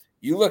game.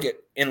 You look at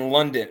in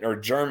London or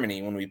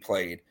Germany when we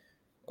played,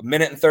 A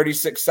minute and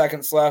 36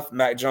 seconds left.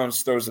 Mac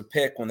Jones throws a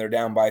pick when they're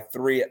down by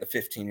 3 at the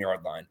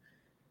 15-yard line.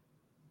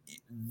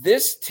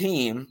 This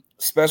team,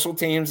 special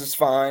teams is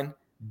fine.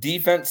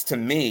 Defense, to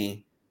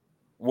me,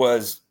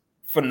 was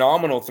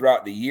phenomenal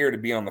throughout the year to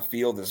be on the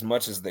field as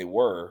much as they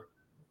were.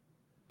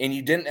 And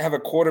you didn't have a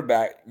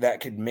quarterback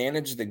that could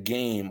manage the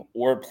game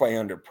or play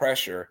under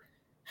pressure.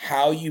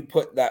 How you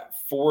put that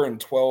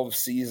 4-12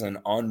 season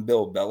on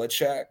Bill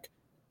Belichick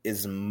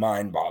is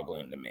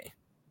mind-boggling to me.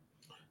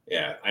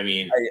 Yeah, I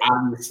mean,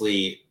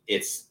 obviously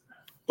it's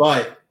 –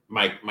 but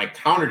my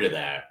counter to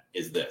that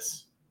is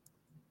this.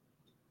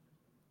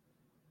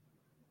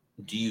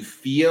 Do you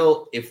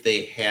feel if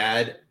they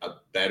had a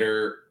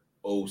better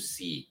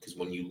OC? Because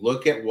when you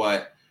look at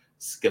what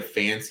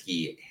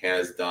Stefanski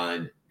has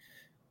done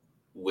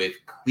with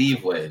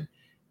Cleveland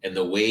and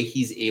the way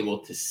he's able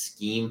to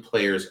scheme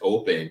players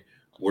open,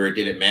 where it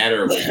didn't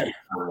matter if it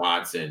was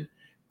Watson,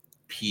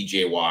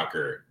 PJ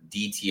Walker,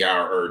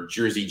 DTR, or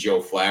Jersey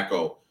Joe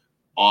Flacco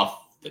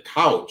off the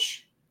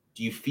couch,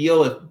 do you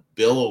feel if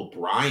Bill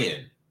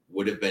O'Brien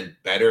would have been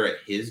better at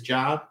his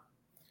job,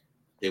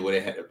 they would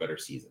have had a better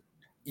season?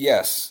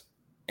 Yes.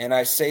 And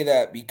I say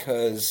that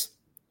because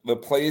the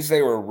plays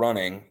they were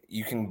running,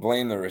 you can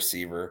blame the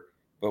receiver,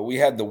 but we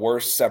had the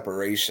worst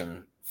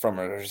separation from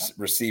a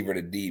receiver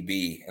to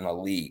DB in the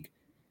league.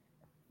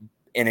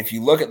 And if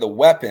you look at the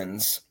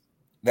weapons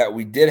that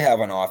we did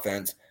have on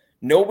offense,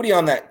 nobody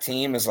on that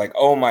team is like,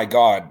 oh my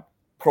God,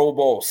 Pro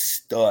Bowl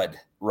stud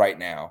right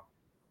now.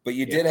 But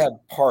you did have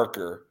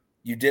Parker.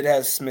 You did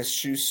have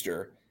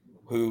Smith-Schuster,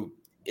 who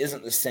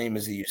isn't the same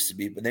as he used to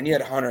be. But then you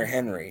had Hunter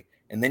Henry.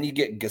 And then you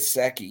get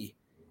Gesicki.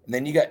 And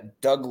then you got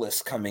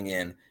Douglas coming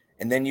in.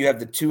 And then you have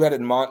the two-headed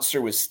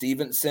monster with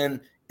Stevenson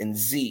and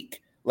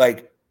Zeke.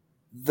 Like,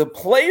 the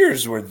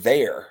players were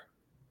there.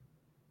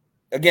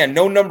 Again,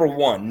 no number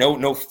one.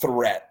 No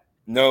threat.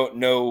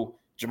 No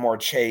Jamar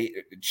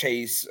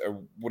Chase or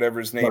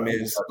whatever his name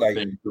is.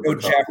 Like, no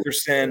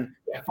Jefferson.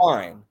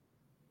 Fine.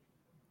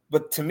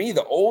 But to me,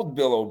 the old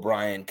Bill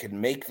O'Brien could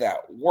make that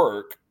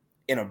work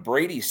in a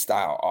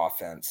Brady-style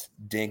offense.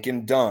 Dink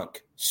and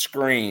dunk,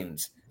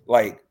 screens,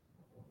 like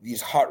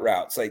these hot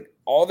routes. Like,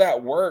 all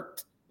that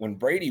worked when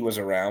Brady was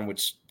around,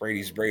 which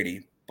Brady's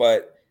Brady.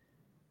 But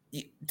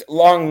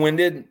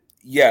long-winded,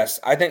 yes,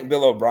 I think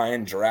Bill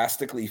O'Brien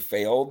drastically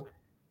failed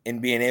in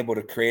being able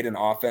to create an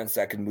offense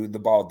that could move the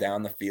ball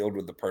down the field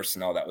with the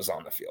personnel that was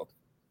on the field.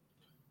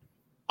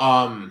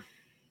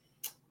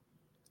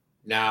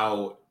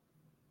 Now,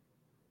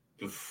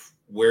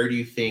 where do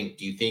you think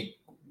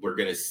we're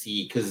going to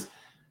see? Because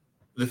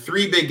the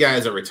three big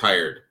guys are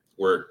retired.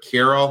 Where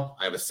Carroll,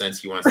 I have a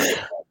sense he wants to get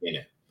back in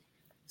it.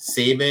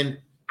 Saban,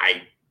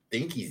 I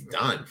think he's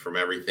done from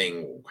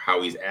everything,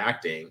 how he's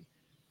acting.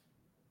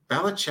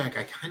 Belichick,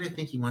 I kind of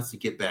think he wants to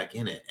get back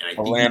in it. And I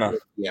think Atlanta.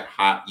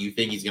 You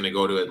think he's going to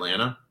go to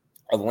Atlanta?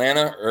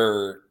 Atlanta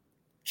or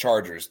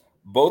Chargers.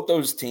 Both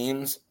those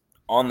teams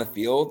on the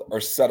field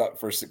are set up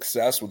for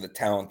success with the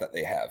talent that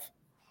they have.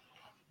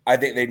 I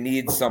think they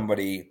need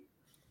somebody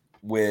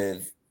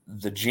with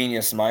the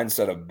genius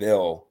mindset of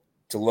Bill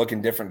to look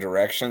in different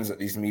directions that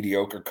these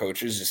mediocre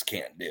coaches just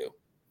can't do.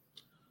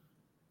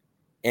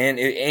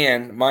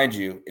 And mind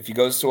you, if he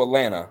goes to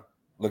Atlanta,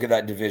 look at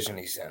that division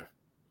he's in.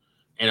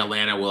 And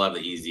Atlanta will have the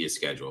easiest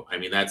schedule. I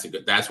mean,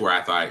 that's where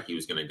I thought he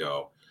was going to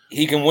go.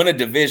 He can win a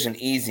division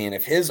easy, and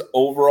if his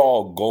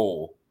overall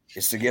goal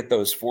is to get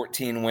those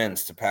 14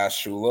 wins to pass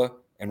Shula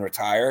and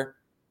retire,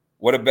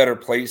 what a better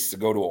place to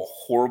go to a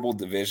horrible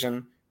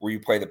division where you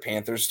play the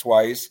Panthers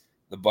twice,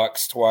 the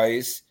Bucks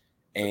twice,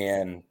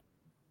 and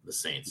the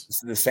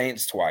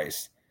Saints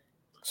twice.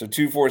 So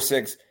 2, 4,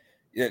 6.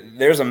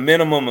 There's a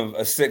minimum of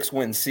a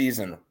 6-win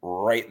season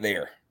right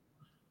there.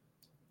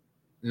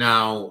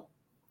 Now,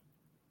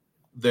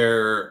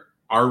 there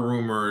are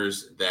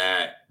rumors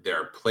that there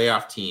are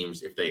playoff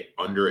teams, if they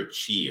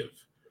underachieve,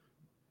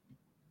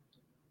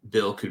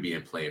 Bill could be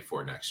in play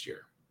for next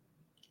year.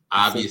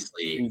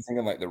 Obviously. Are you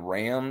thinking like the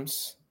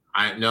Rams?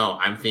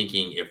 I'm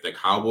thinking if the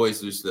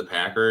Cowboys lose to the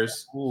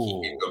Packers,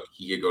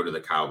 he could go to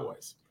the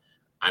Cowboys.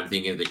 I'm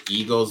thinking if the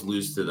Eagles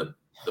lose to the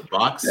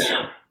Bucks,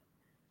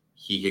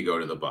 he could go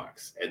to the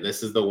Bucks. And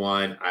this is the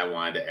one I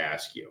wanted to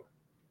ask you.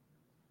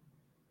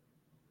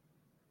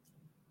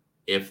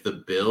 If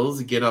the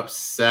Bills get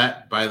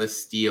upset by the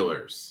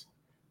Steelers,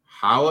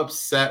 how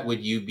upset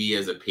would you be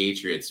as a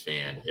Patriots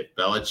fan if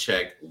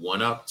Belichick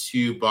went up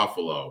to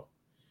Buffalo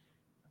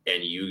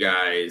and you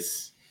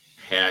guys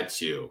had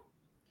to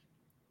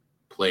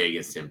play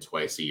against him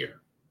twice a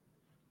year?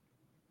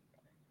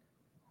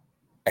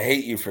 I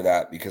hate you for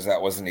that because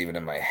that wasn't even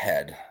in my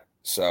head.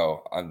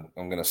 So I'm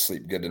going to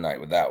sleep good tonight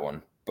with that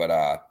one.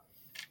 But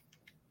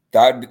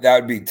that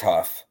would be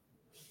tough.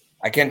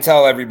 I can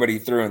tell everybody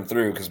through and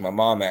through because my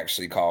mom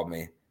actually called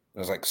me. I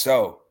was like,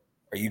 so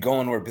are you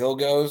going where Bill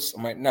goes?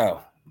 I'm like,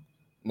 no.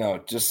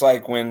 Just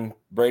like when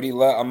Brady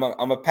left,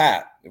 I'm a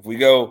Pat. If we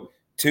go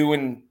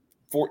 2-14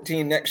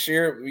 next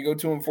year, we go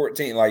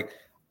 2-14. Like,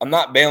 I'm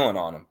not bailing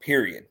on him,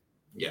 period.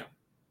 Yeah.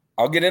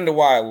 I'll get into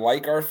why I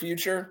like our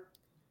future,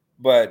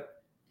 but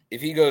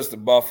if he goes to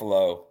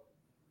Buffalo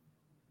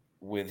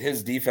with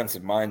his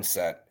defensive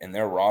mindset and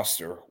their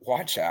roster,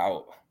 watch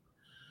out.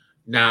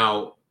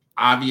 Now,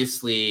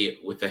 obviously,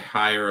 with the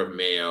hire of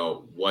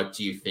Mayo, what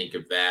do you think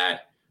of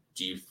that?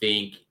 Do you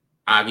think,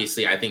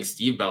 obviously, I think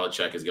Steve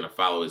Belichick is going to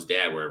follow his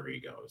dad wherever he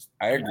goes.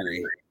 I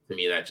agree. To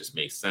me, that just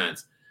makes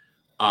sense.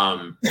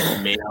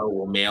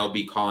 Will Mayo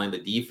be calling the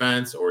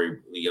defense,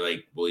 or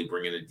will he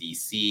bring in a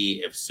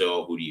DC? If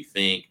so, who do you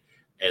think?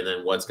 And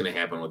then what's going to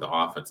happen with the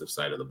offensive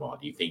side of the ball?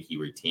 Do you think he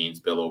retains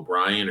Bill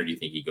O'Brien, or do you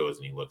think he goes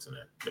and he looks in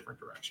a different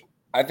direction?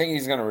 I think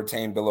he's going to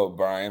retain Bill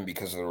O'Brien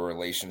because of the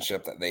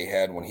relationship that they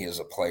had when he was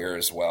a player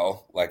as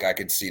well. Like, I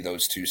could see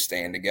those two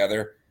staying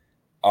together.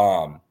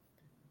 We'll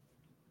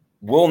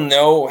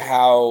know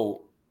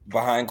how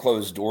behind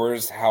closed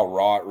doors, how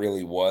raw it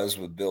really was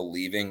with Bill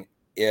leaving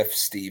if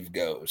Steve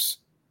goes.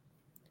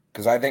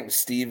 Because I think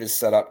Steve is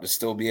set up to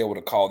still be able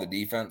to call the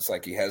defense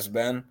like he has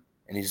been,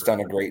 and he's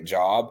done a great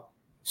job.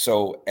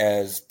 So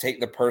take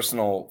the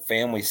personal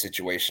family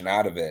situation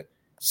out of it,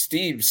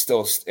 Steve's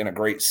still in a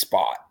great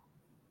spot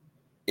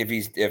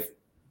if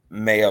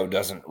Mayo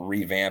doesn't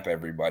revamp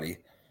everybody.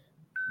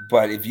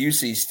 But if you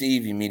see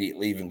Steve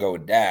immediately even go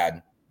with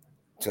dad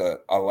to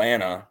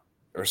Atlanta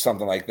or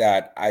something like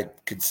that, I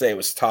could say it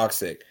was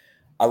toxic.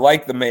 I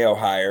like the Mayo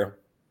hire.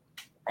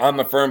 I'm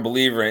a firm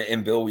believer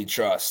in Bill we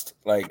trust.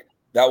 Like,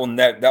 that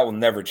will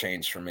never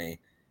change for me.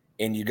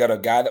 And you got a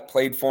guy that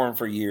played for him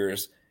for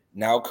years,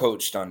 now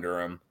coached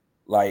under him.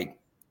 Like,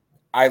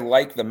 I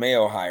like the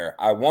Mayo hire.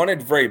 I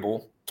wanted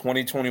Vrabel,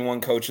 2021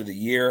 Coach of the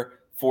Year,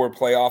 4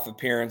 playoff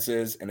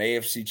appearances, an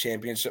AFC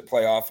Championship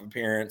playoff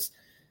appearance,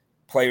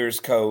 players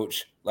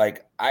coach.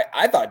 Like,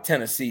 I thought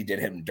Tennessee did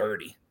him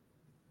dirty,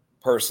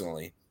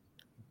 personally.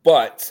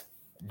 But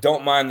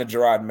don't mind the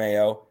Gerard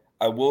Mayo.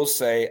 I will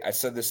say, I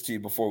said this to you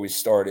before we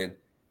started,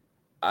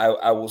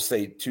 I will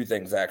say 2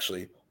 things,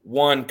 actually.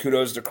 One,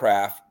 kudos to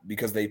Kraft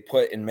because they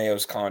put in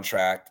Mayo's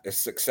contract a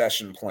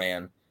succession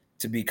plan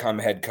to become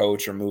head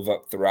coach or move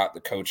up throughout the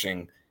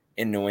coaching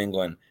in New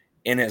England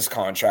in his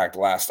contract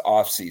last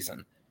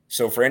offseason.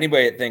 So for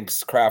anybody that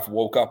thinks Kraft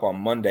woke up on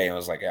Monday and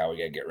was like, we got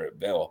to get rid of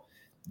Bill,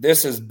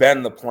 this has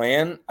been the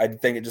plan. I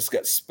think it just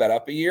got sped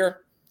up a year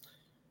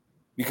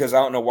because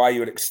I don't know why you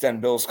would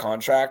extend Bill's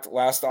contract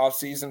last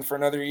offseason for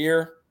another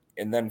year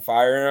and then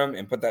fire him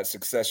and put that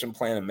succession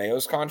plan in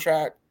Mayo's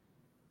contract.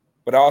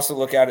 But I also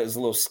look at it as a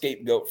little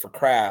scapegoat for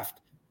Kraft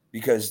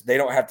because they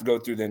don't have to go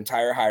through the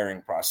entire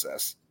hiring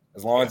process.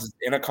 As long as it's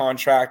in a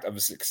contract of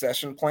a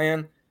succession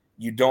plan,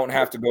 you don't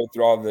have to go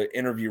through all the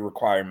interview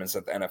requirements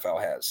that the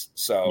NFL has.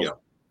 So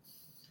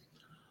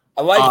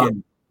I like it.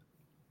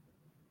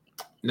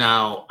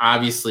 Now,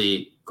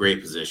 obviously,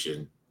 great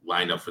position,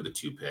 lined up for the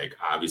 2 pick.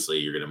 Obviously,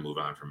 you're going to move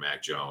on from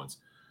Mac Jones.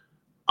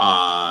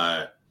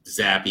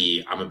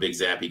 Zappy, I'm a big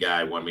Zappy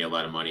guy. Won me a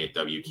lot of money at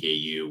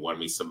WKU. Won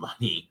me some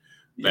money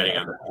betting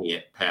on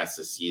the past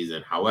the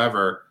season.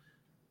 However,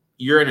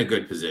 you're in a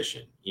good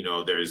position. You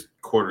know, there's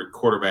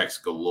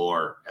quarterbacks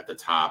galore at the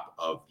top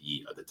of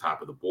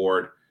the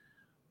board.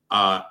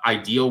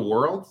 Ideal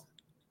world,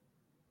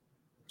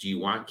 do you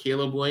want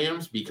Caleb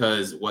Williams?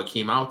 Because what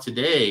came out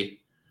today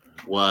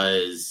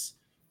was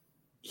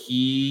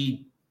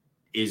he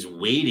is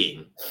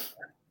waiting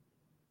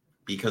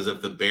because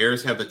if the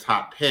Bears have the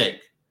top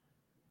pick,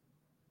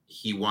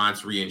 he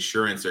wants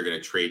reinsurance. They're going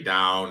to trade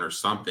down or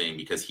something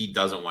because he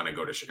doesn't want to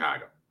go to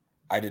Chicago.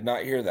 I did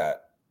not hear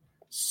that.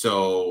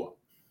 So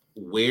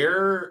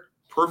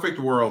perfect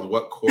world,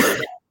 what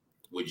quarterback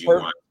would you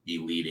want to be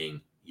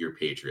leading your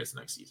Patriots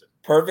next season?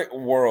 Perfect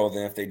world.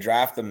 And if they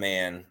draft the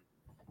man,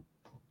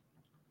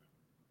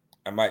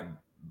 I might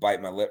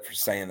bite my lip for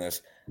saying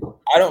this.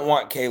 I don't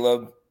want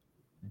Caleb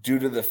due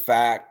to the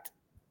fact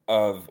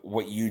of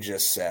what you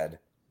just said.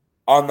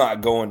 I'm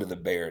not going to the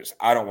Bears.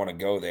 I don't want to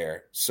go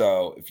there.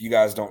 So if you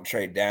guys don't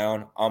trade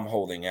down, I'm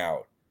holding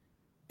out.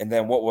 And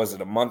then what was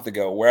it, a month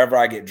ago? Wherever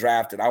I get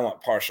drafted, I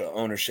want partial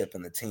ownership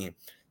in the team.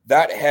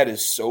 That head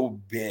is so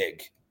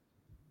big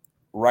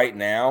right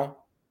now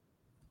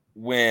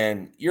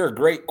when you're a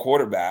great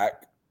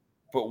quarterback,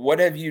 but what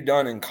have you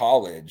done in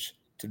college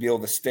to be able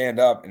to stand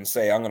up and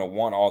say, I'm going to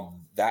want all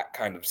that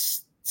kind of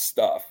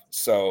stuff?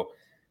 So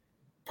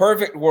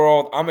perfect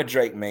world, I'm a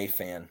Drake May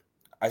fan.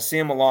 I see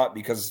him a lot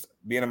because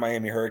being a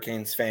Miami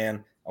Hurricanes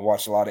fan, I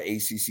watch a lot of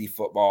ACC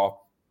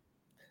football.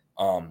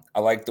 I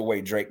like the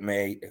way Drake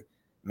May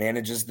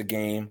manages the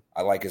game.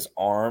 I like his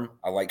arm.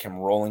 I like him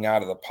rolling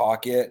out of the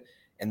pocket.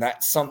 And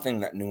that's something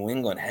that New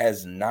England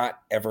has not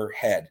ever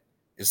had,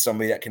 is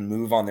somebody that can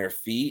move on their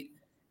feet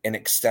and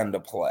extend a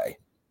play.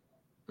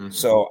 Mm-hmm.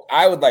 So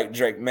I would like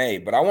Drake May,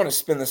 but I want to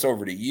spin this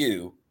over to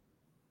you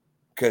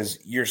because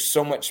you're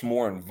so much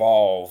more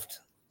involved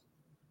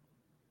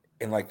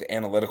in like the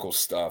analytical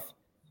stuff.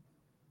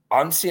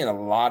 I'm seeing a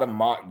lot of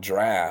mock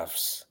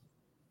drafts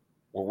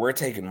where we're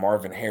taking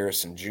Marvin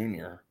Harrison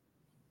Jr.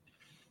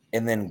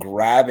 and then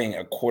grabbing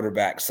a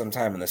quarterback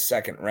sometime in the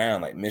 2nd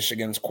round, like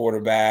Michigan's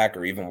quarterback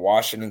or even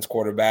Washington's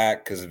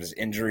quarterback, because of his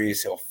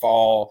injuries, he'll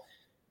fall.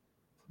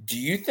 Do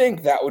you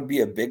think that would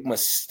be a big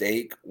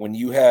mistake when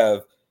you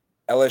have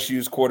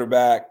LSU's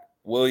quarterback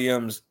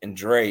Williams, and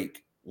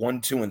Drake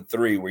 1, 2, and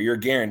 3, where you're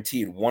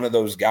guaranteed one of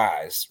those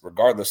guys,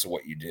 regardless of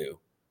what you do.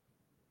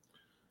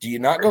 Do you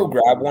not go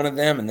grab one of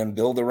them and then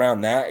build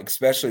around that?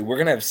 Especially, we're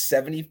going to have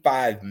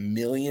 $75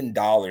 million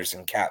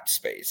in cap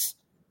space.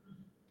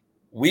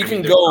 We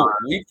can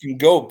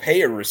go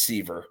pay a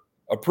receiver,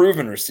 a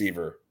proven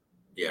receiver.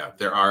 Yeah,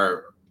 there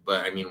are.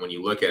 But, I mean, when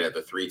you look at it,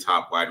 the 3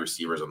 top wide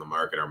receivers on the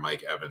market are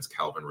Mike Evans,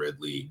 Calvin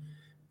Ridley,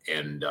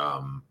 and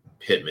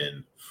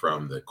Pittman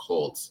from the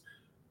Colts.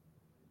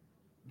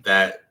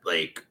 That,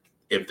 like,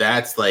 if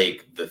that's,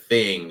 like, the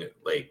thing,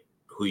 like,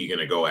 who are you going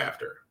to go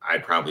after?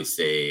 I'd probably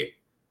say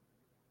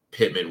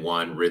Pittman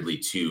 1, Ridley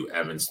 2,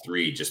 Evans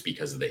 3, just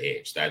because of the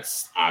age.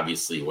 That's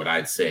obviously what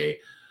I'd say.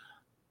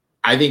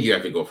 I think you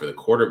have to go for the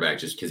quarterback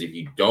just because if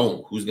you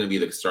don't, who's going to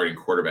be the starting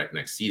quarterback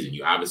next season?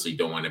 You obviously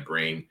don't want to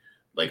bring –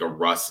 like a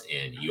Russ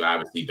in. You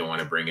obviously don't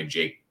want to bring a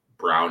Jake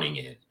Browning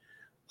in.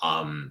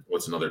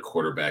 What's another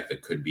quarterback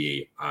that could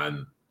be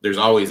on? There's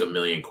always a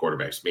million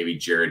quarterbacks. Maybe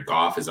Jared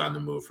Goff is on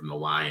the move from the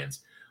Lions.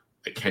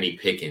 Kenny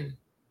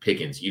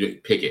Pickens.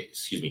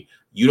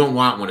 You don't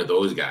want one of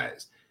those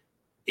guys.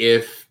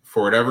 If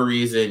for whatever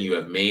reason you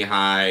have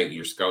Mayhigh,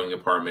 your scouting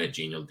department,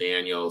 Genial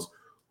Daniels,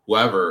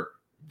 whoever,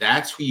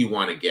 that's who you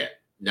want to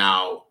get.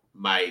 Now,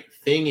 my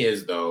thing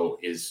is though,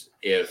 is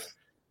if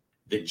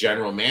the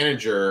general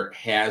manager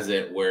has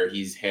it where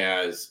he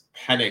has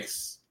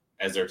Penix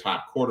as their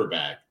top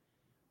quarterback,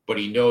 but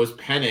he knows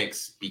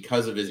Penix,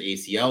 because of his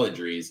ACL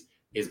injuries,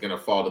 is going to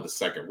fall to the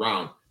second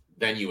round,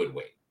 then you would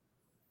wait.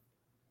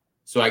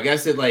 So I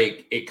guess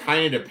it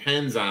kind of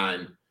depends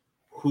on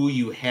who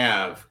you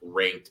have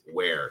ranked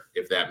where,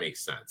 if that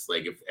makes sense.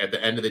 Like if at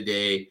the end of the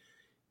day,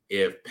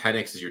 if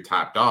Penix is your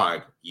top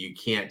dog, you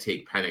can't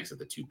take Penix at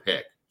the 2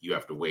 pick. You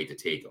have to wait to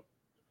take him.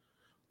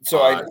 So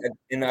I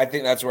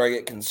think that's where I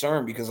get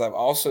concerned because I've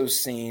also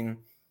seen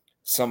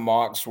some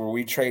mocks where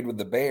we trade with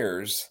the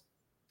Bears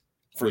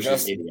for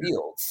Justin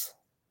Fields.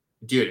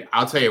 Dude,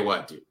 I'll tell you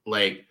what, dude.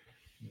 Like,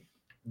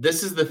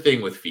 this is the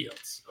thing with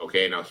Fields.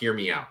 Okay, now hear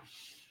me out.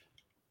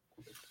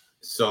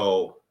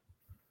 So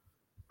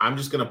I'm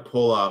just gonna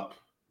pull up.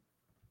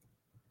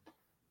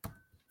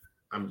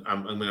 I'm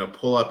gonna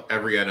pull up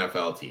every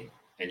NFL team,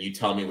 and you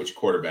tell me which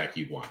quarterback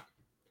you'd want.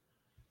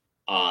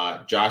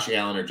 Josh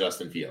Allen or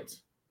Justin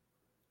Fields?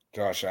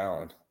 Josh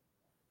Allen.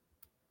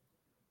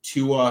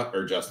 Tua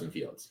or Justin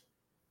Fields?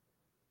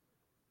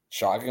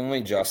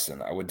 Shockingly, Justin.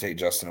 I would take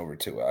Justin over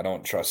Tua. I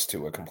don't trust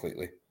Tua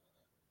completely.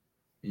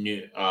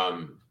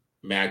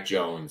 Mac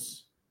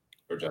Jones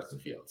or Justin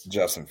Fields?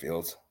 Justin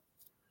Fields.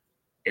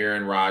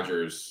 Aaron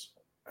Rodgers,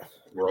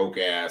 broke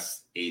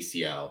ass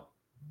ACL.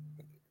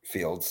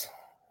 Fields.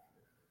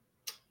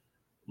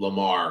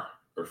 Lamar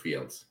or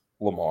Fields?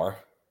 Lamar.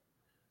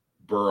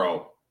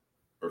 Burrow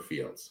or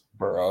Fields?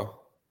 Burrow.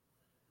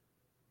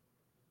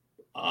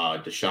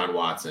 Deshaun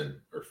Watson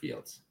or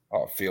Fields?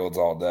 Oh, Fields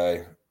all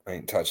day. I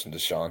ain't touching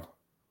Deshaun.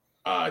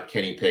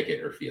 Kenny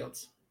Pickett or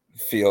Fields?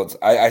 Fields.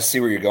 I see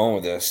where you're going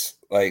with this.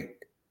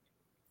 Like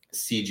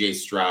CJ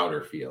Stroud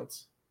or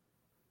Fields?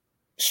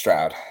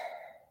 Stroud.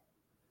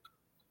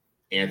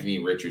 Anthony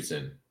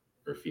Richardson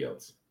or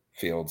Fields?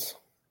 Fields.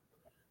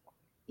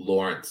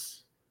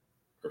 Lawrence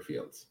or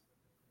Fields?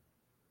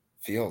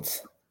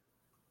 Fields.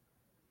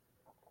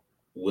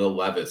 Will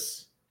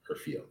Levis or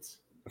Fields?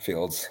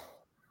 Fields.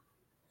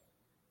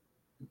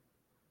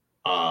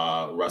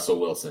 Russell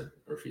Wilson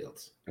or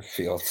Fields?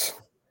 Fields.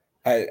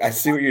 I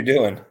see what you're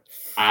doing.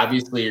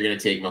 Obviously, you're going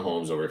to take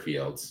Mahomes over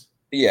Fields.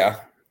 Yeah.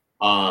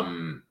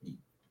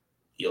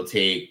 You'll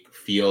take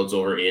Fields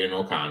over Aiden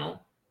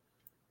O'Connell.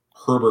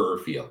 Herbert or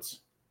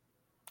Fields?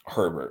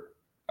 Herbert.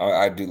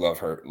 I do love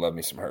her. Love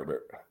me some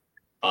Herbert.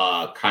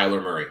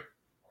 Kyler Murray.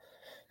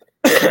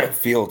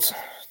 Fields.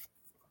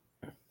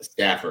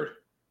 Stafford.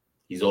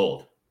 He's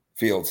old.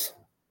 Fields.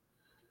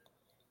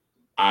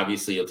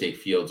 Obviously, you'll take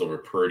Fields over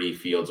Purdy,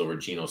 Fields over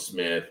Geno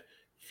Smith,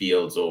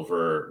 Fields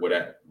over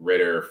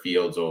Ritter,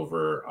 Fields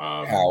over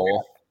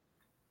Howell.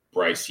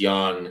 Bryce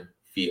Young.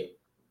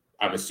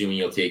 I'm assuming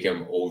you'll take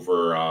him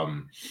over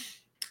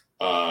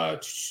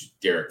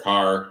Derek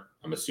Carr.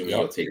 I'm assuming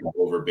you'll take him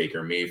over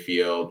Baker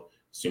Mayfield.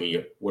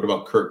 What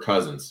about Kirk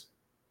Cousins?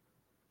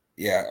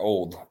 Yeah,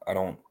 old.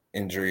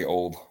 Injury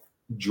old.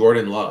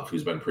 Jordan Love,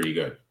 who's been pretty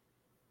good.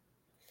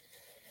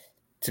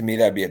 To me,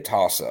 that'd be a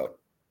toss-up.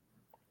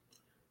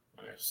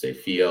 Say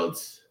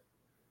Fields.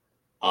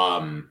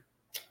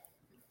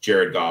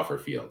 Jared Goff or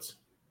Fields?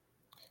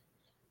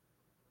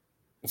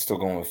 I'm still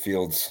going with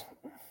Fields.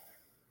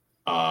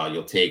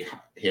 You'll take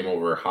him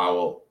over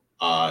Howell.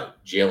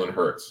 Jalen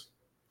Hurts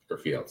or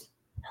Fields?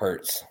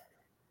 Hurts.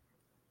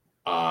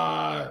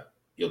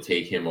 You'll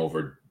take him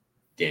over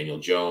Daniel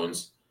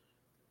Jones.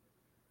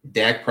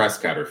 Dak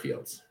Prescott or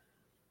Fields?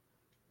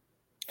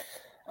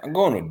 I'm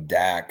going with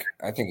Dak.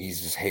 I think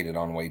he's just hated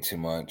on way too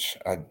much.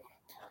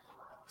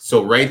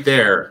 So right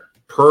there,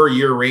 per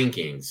your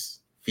rankings,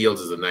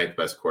 Fields is the 9th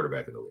best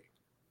quarterback in the league.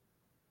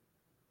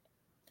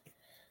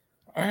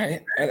 All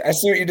right. I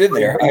see what you did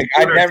there.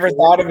 I never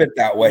thought of it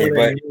that way,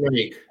 but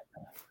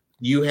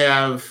you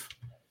have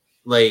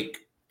like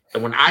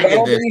And when I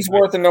don't think he's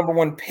worth the number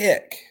 1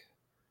 pick.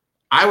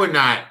 I would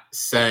not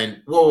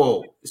send.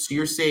 Whoa. So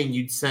you're saying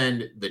you'd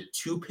send the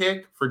 2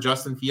 pick for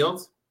Justin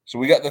Fields? So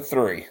we got the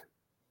 3.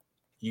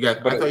 I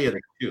thought you had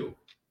the 2.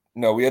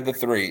 No, we had the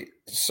 3.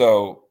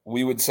 So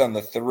we would send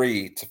the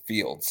 3 to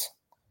Fields.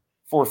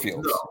 4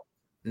 Fields.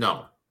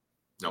 No.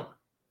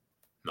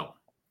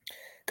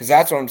 Because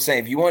that's what I'm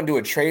saying. If you want to do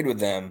a trade with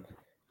them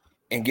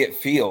and get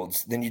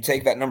Fields, then you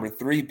take that number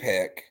 3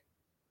 pick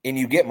and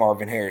you get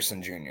Marvin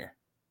Harrison Jr.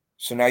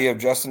 So now you have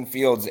Justin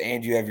Fields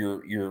and you have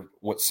your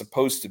what's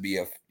supposed to be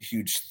a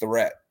huge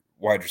threat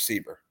wide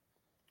receiver.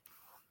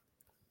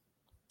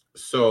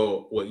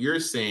 So what you're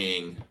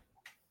saying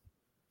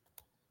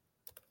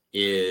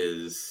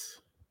is,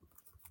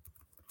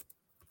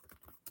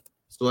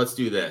 so let's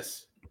do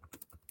this.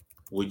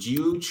 Would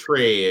you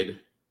trade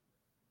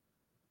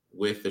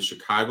with the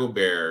Chicago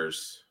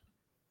Bears,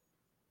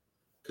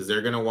 because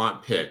they're going to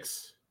want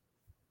picks?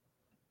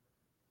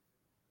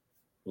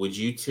 Would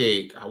you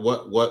take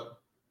what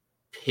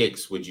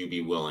picks would you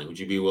be willing? Would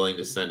you be willing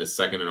to send a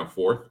 2nd and a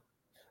 4th?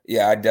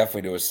 Yeah, I'd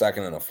definitely do a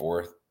 2nd and a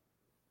 4th.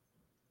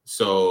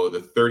 So the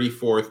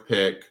 34th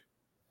pick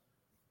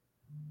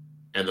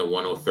and the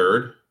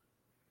 103rd?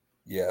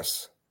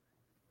 Yes.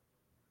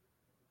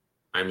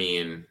 I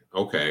mean,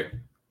 okay.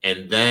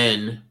 And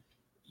then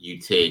you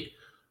take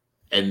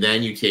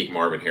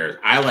Marvin Harris.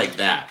 I like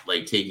that,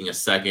 like taking a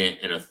 2nd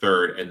and a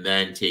 3rd and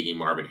then taking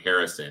Marvin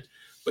Harrison.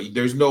 But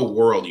there's no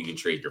world you can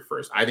trade your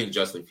first. I think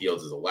Justin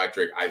Fields is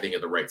electric. I think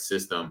in the right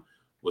system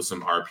with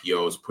some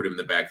RPOs, put him in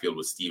the backfield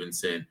with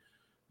Stevenson.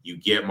 You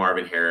get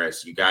Marvin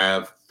Harris. You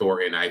have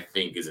Thornton, I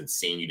think, is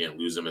insane. You didn't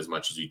lose him as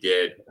much as you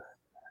did.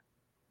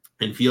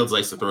 And Fields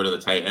likes to throw to the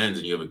tight ends,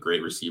 and you have a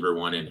great receiver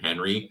one in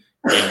Henry.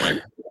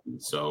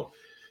 So,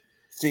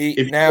 see,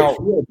 now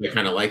I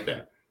kind of like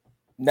that.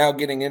 Now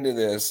getting into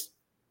this,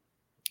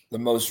 the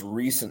most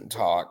recent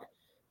talk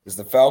is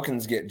the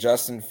Falcons get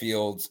Justin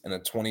Fields in a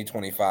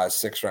 2025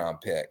 6th-round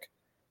pick.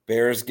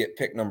 Bears get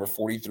pick number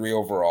 43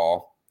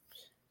 overall.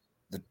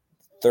 The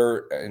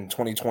third in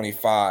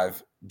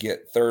 2025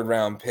 get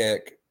 3rd-round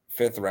pick,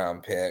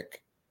 5th-round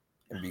pick,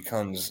 and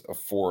becomes a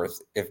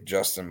 4th if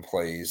Justin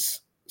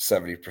plays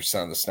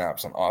 70% of the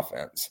snaps on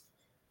offense.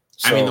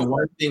 So, I mean, the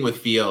one thing with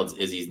Fields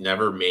is he's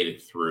never made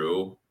it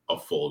through a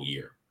full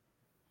year.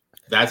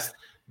 That's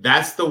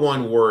the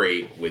one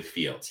worry with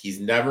Fields. He's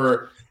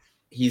never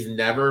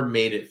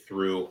made it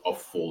through a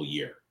full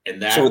year,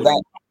 and that would be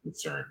my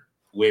concern.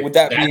 With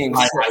that being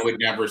said, I would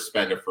never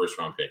spend a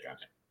 1st-round pick on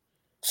it.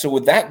 So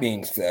with that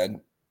being said,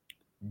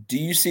 do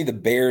you see the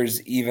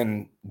Bears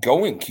even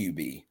going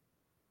QB,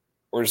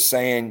 or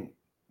saying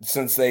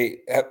since they've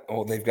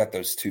got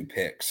those 2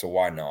 picks, so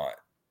why not?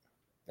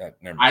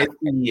 I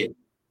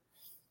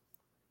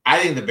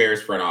think the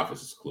Bears front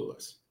office is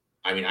clueless.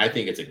 I mean, I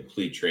think it's a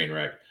complete train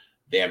wreck.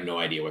 They have no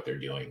idea what they're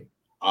doing.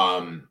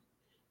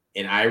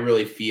 And I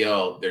really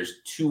feel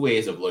there's 2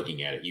 ways of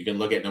looking at it. You can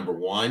look at number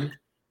 1.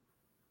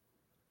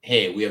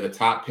 Hey, we have the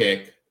top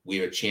pick. We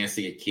have a chance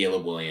to get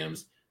Caleb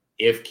Williams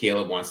if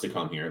Caleb wants to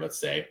come here, let's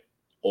say,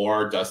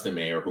 or Dustin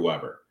May or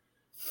whoever.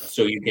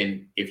 So you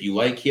can, if you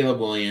like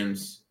Caleb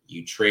Williams,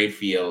 you trade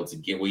Fields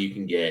and get what you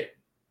can get.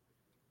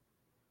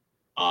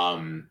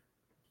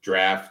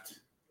 Draft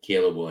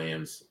Caleb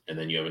Williams, and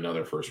then you have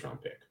another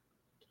 1st-round pick.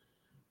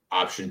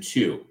 Option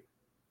 2,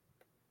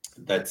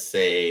 let's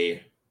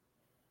say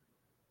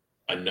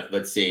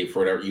for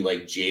whatever you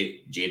like,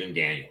 Jaden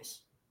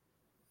Daniels.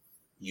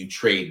 You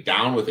trade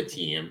down with a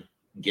team,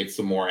 get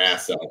some more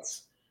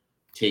assets,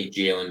 take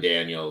Jalen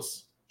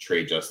Daniels,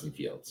 trade Justin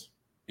Fields.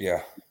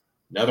 Yeah.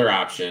 Another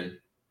option.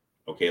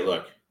 Okay,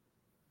 look.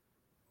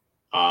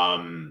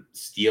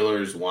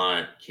 Steelers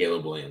want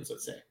Caleb Williams,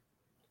 let's say.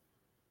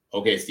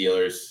 Okay,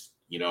 Steelers,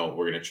 we're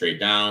going to trade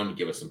down,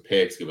 give us some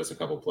picks, give us a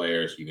couple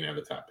players. You can have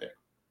the top pick.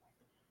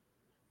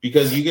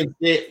 Because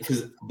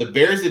the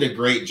Bears did a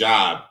great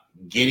job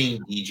getting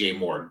DJ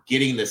Moore,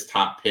 getting this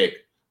top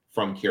pick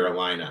from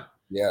Carolina.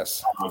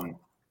 Yes.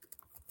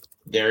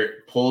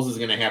 Their Poles is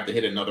going to have to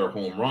hit another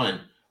home run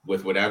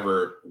with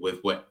whatever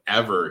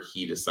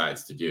he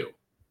decides to do.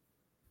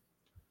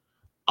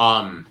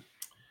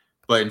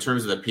 But in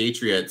terms of the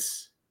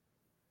Patriots,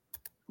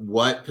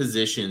 what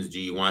positions do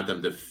you want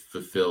them to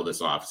fulfill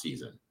this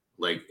offseason?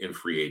 Like in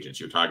free agents,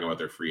 you're talking about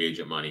their free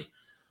agent money.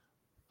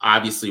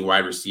 Obviously,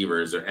 wide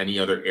receiver. Is there any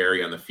other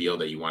area on the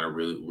field that you want to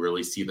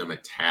really see them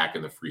attack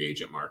in the free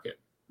agent market?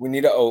 We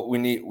need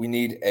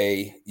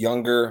a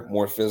younger,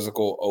 more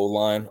physical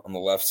O-line on the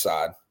left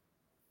side.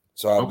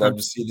 So I'd love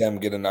to see them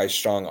get a nice,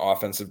 strong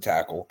offensive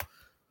tackle.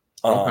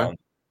 I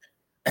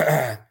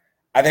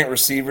think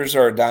receivers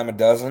are a dime a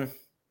dozen.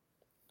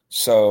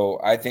 So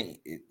I think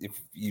if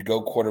you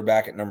go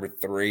quarterback at number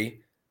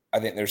 3, I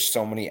think there's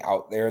so many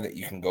out there that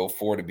you can go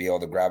for to be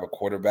able to grab a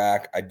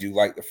quarterback. I do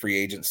like the free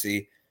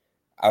agency.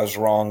 I was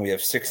wrong. We have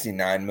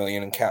 $69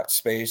 million in cap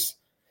space.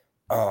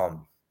 I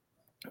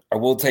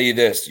will tell you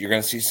this. You're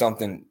going to see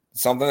something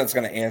that's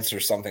going to answer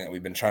something that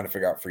we've been trying to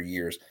figure out for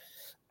years.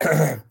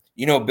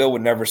 Bill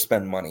would never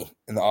spend money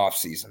in the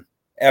offseason,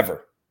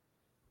 ever.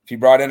 If he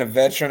brought in a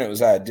veteran, it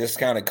was at a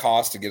discounted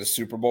cost to get a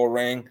Super Bowl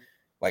ring.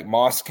 Like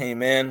Moss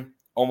came in,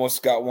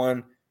 almost got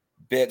one,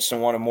 bitched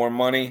and wanted more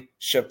money,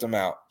 shipped him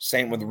out.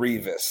 Same with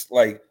Revis.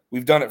 Like,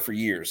 we've done it for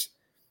years.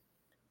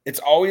 It's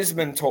always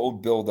been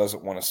told Bill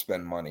doesn't want to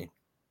spend money.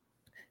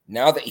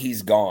 Now that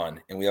he's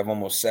gone and we have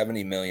almost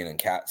 $70 million in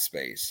cap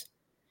space,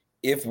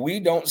 if we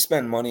don't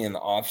spend money in the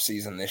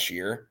offseason this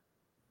year,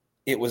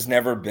 it was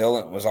never Bill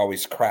and it was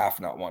always Kraft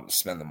not wanting to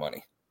spend the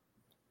money.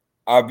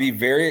 I'll be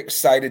very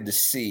excited to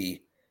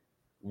see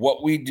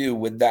what we do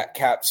with that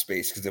cap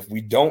space, because if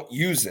we don't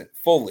use it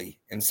fully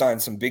and sign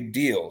some big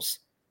deals,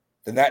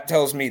 then that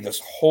tells me this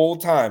whole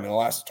time in the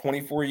last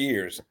 24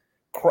 years,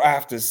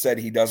 Kraft has said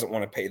he doesn't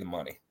want to pay the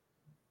money.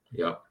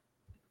 Yep.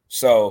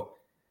 So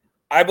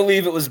I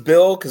believe it was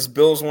Bill, because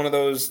Bill's one of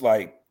those,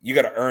 like, you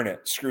got to earn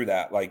it. Screw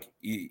that. Like,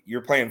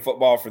 you're playing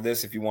football for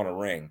this if you want a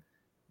ring.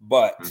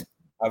 But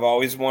I've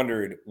always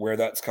wondered where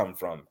that's come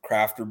from,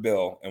 Kraft or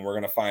Bill, and we're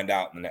going to find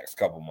out in the next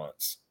couple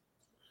months.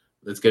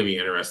 It's going to be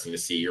interesting to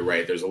see. You're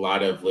right. There's a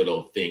lot of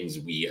little things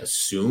we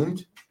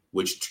assumed,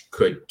 which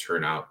could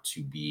turn out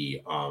to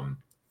be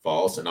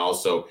false. And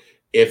also,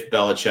 if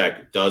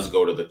Belichick does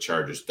go to the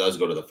Chargers, does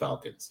go to the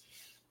Falcons,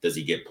 does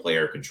he get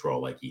player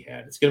control like he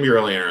had? It's going to be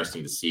really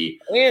interesting to see.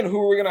 And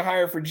who are we going to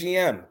hire for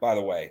GM, by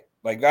the way?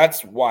 Like,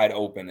 that's wide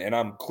open, and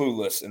I'm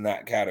clueless in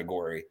that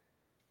category.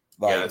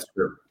 Like, yeah, that's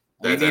true.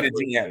 We need a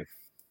GM.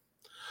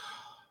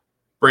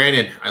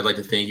 Brandon, I'd like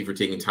to thank you for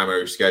taking time out of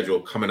your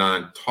schedule, coming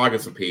on, talking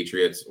some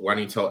Patriots. Why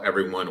don't you tell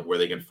everyone where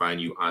they can find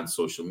you on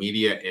social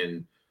media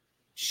and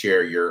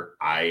share your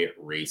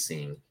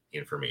iRacing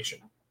information?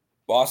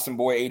 Boston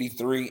Boy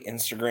 83,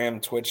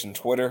 Instagram, Twitch, and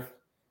Twitter.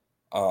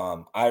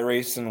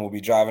 iRacing will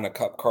be driving a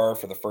cup car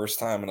for the first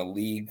time in a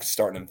league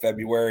starting in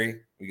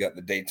February. We got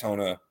the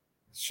Daytona,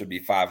 should be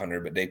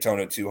 500, but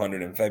Daytona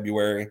 200 in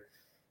February.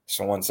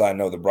 So once I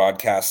know the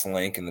broadcast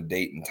link and the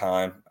date and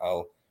time,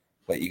 I'll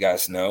let you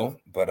guys know.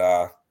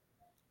 But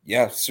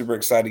yeah, super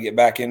excited to get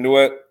back into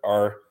it.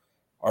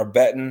 Our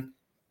betting,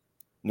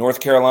 North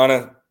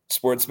Carolina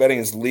sports betting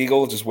is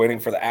legal, just waiting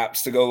for the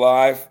apps to go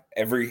live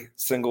every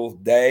single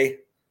day.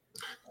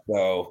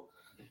 So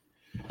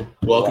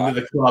welcome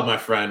to the club, my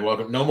friend.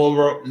 Welcome. No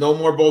more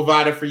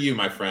Bovada for you,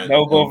 my friend.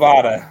 No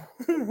Bovada.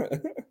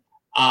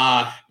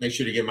 Make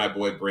sure to give my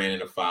boy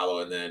Brandon a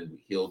follow, and then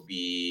he'll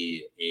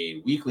be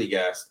a weekly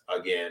guest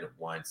again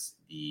once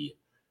the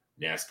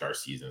NASCAR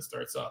season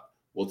starts up.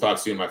 We'll talk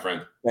soon, my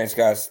friend. Thanks,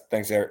 guys.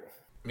 Thanks, Eric.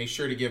 Make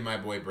sure to give my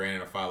boy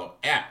Brandon a follow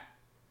at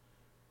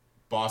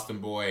Boston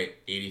Boy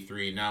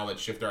 83. Now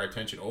let's shift our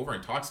attention over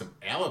and talk some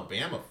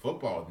Alabama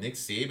football with Nick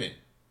Saban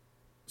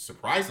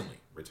surprisingly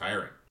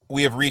retiring.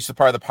 We have reached the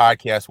part of the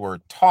podcast where we're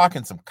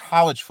talking some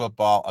college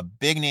football. A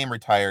big name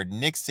retired,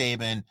 Nick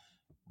Saban,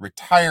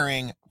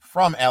 retiring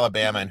from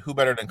Alabama, and who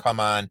better to come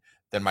on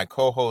than my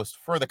co-host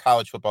for the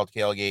College Football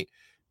Tailgate,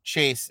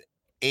 Chase,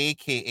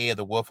 a.k.a.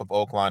 the Wolf of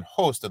Oaklawn,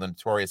 host of the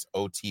notorious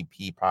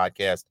OTP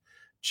podcast.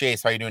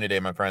 Chase, how you doing today,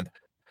 my friend?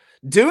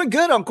 Doing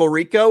good, Uncle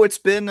Rico. It's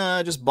been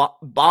just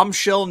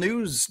bombshell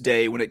news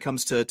day when it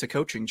comes to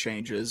coaching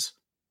changes.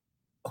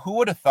 Who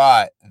would have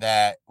thought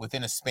that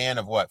within a span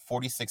of,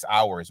 46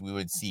 hours, we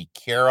would see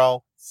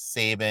Carroll,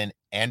 Saban,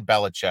 and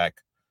Belichick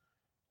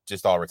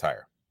just all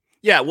retire?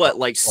 Yeah,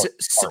 like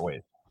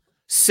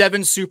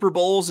 7 Super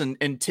Bowls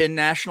and 10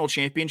 national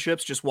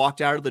championships just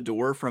walked out of the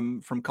door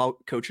from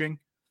coaching?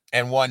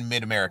 And 1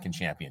 Mid-American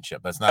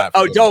championship. Let's not.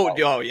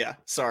 Yeah.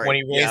 Sorry. When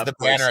he raised the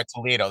banner at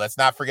Toledo. Let's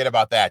not forget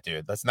about that,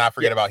 dude. Let's not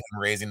forget about him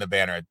raising the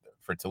banner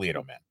for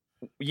Toledo, man.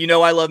 You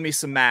know, I love me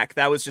some Mac.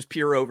 That was just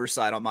pure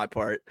oversight on my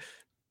part.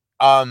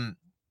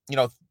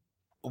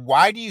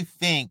 Why do you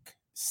think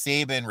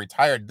Saban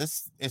retired?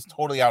 This is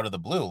totally out of the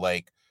blue.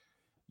 Like,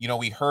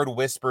 we heard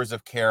whispers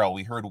of Carroll.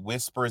 We heard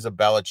whispers of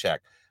Belichick,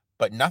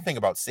 but nothing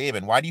about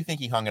Saban. Why do you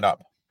think he hung it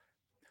up?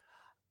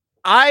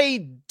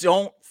 I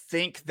don't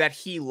think that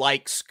he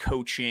likes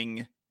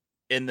coaching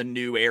in the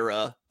new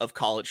era of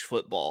college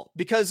football,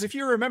 because if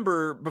you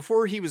remember,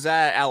 before he was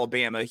at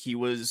Alabama, he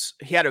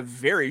had a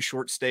very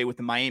short stay with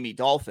the Miami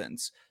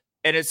Dolphins.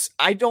 And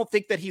I don't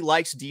think that he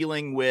likes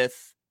dealing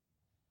with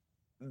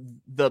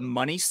the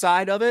money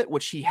side of it,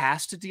 which he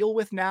has to deal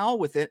with now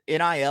with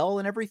NIL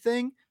and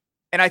everything.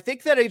 And I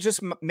think that it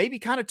just maybe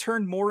kind of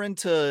turned more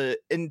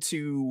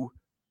into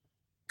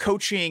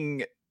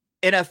coaching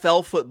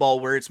NFL football,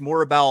 where it's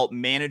more about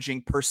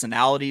managing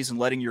personalities and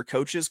letting your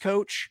coaches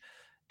coach.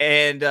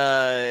 And,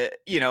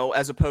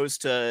 as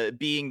opposed to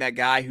being that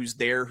guy who's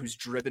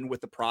driven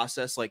with the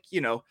process. Like,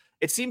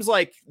 it seems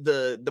like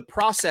the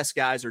process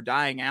guys are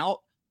dying out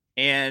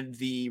and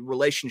the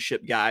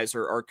relationship guys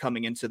are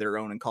coming into their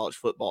own in college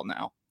football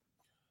now.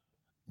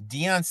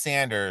 Deion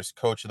Sanders,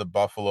 coach of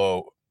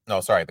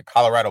the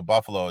Colorado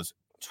Buffaloes,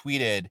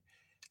 tweeted,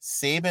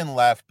 Saban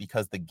left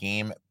because the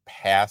game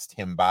passed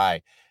him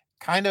by.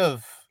 Kind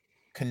of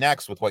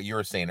connects with what you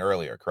were saying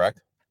earlier,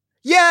 correct?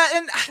 Yeah,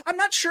 and I'm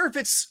not sure if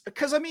it's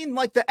because,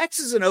 the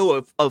X's and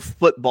O of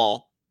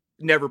football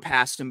never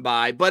passed him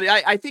by, but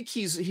I think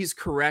he's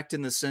correct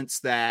in the sense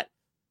that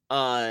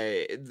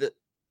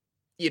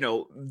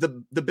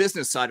the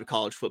business side of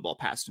college football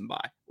passed him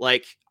by.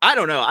 Like, I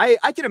don't know.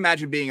 I can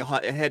imagine being a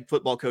head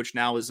football coach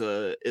now is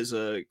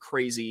a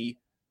crazy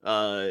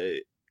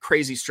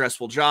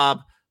stressful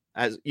job,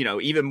 as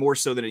even more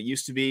so than it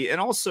used to be. And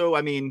also,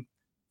 I mean,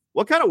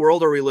 what kind of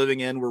world are we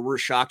living in where we're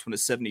shocked when a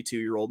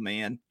 72-year-old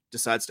man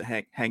decides to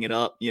hang it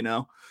up,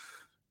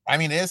 I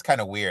mean, it is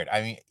kind of weird.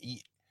 I mean,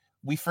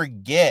 we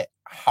forget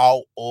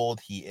how old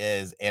he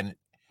is. And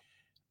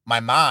my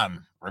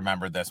mom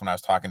remembered this when I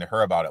was talking to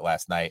her about it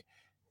last night.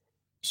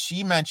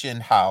 She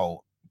mentioned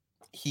how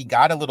he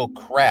got a little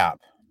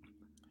crap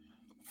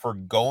for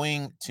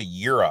going to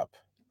Europe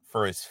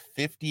for his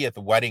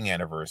 50th wedding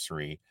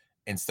anniversary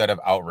instead of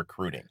out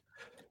recruiting.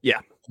 Yeah.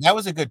 That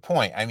was a good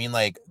point. I mean,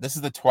 like, this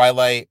is the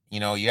twilight,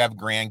 you have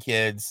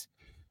grandkids.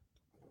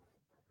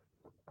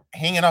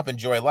 Hang it up,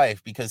 enjoy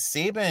life, because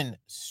Saban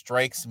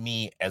strikes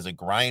me as a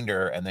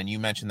grinder. And then you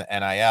mentioned the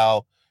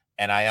NIL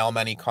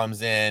money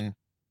comes in.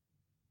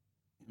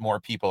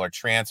 More people are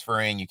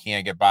transferring. You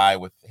can't get by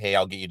with, hey,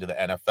 I'll get you to the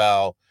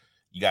NFL.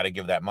 You got to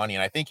give that money.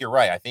 And I think you're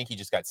right. I think he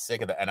just got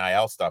sick of the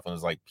NIL stuff and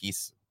was like,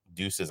 peace,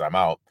 deuces, I'm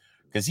out.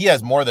 Because he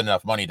has more than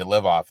enough money to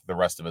live off the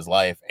rest of his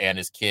life, and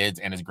his kids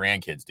and his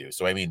grandkids do.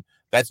 So, I mean,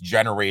 that's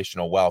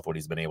generational wealth, what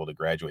he's been able to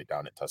graduate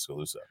down at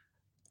Tuscaloosa.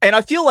 And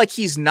I feel like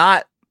he's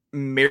not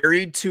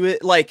married to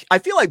it. Like, I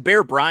feel like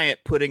Bear Bryant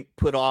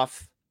put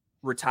off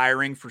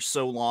retiring for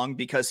so long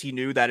because he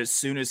knew that as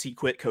soon as he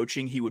quit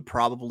coaching, he would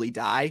probably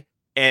die.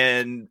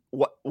 And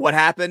what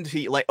happened?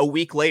 He, like, a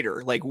week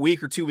or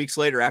 2 weeks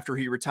later after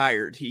he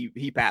retired,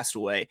 he passed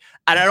away.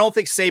 And I don't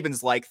think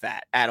Saban's like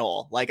that at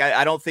all. Like,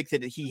 I don't think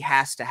that he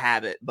has to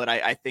have it, but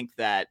I think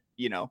that,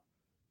 Now,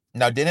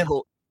 didn't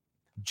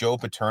Joe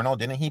Paterno,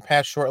 didn't he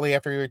pass shortly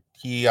after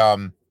he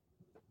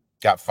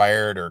got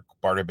fired or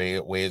parted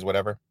ways,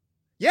 whatever?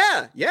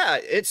 Yeah.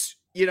 It's,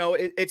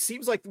 it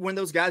seems like when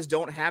those guys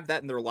don't have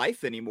that in their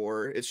life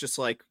anymore, it's just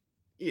like,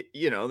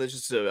 there's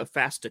just a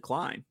fast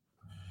decline.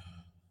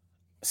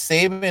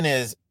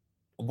 Saban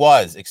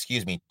was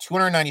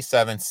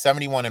 297,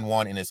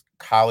 71-1 in his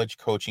college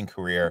coaching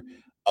career,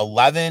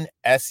 11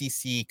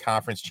 SEC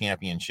conference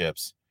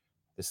championships.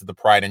 This is the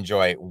pride and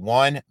joy.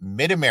 1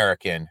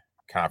 Mid-American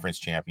conference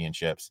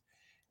championships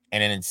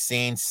and an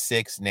insane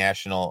 6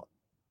 national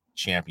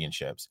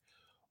championships.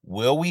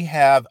 Will we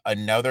have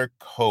another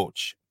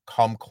coach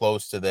come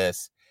close to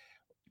this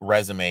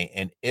resume?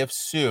 And if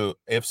so,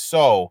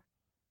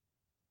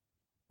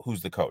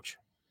 who's the coach?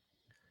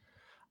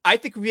 I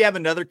think if we have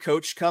another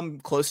coach come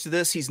close to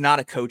this, he's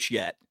not a coach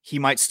yet. He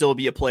might still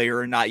be a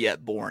player and not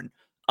yet born.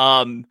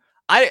 I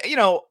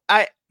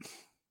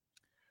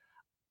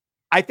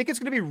think it's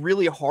going to be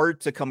really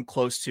hard to come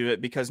close to it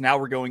because now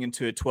we're going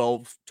into a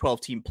 12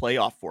 team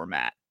playoff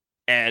format,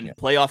 and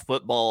playoff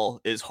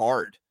football is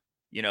hard.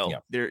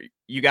 There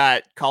you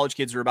got college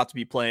kids who are about to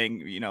be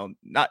playing,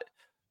 not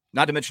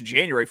to mention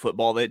January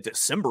football, the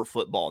December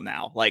football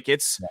now. Like,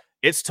 it's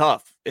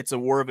tough. It's a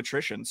war of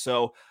attrition.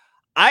 So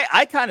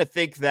I kind of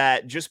think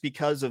that just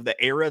because of the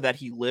era that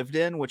he lived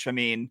in, which, I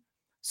mean,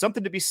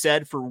 something to be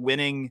said for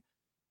winning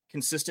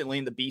consistently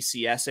in the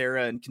BCS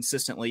era and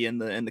consistently in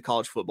the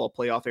college football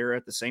playoff era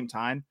at the same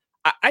time.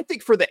 I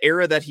think for the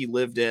era that he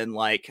lived in,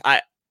 like,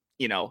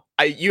 you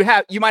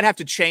might have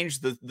to change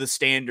the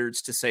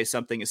standards to say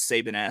something is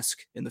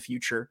Saban-esque in the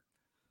future.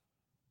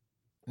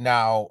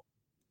 Now,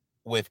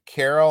 with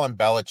Carroll and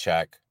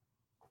Belichick,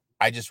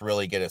 I just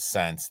really get a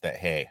sense that,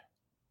 hey,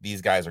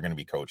 these guys are going to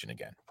be coaching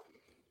again.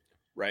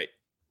 Right.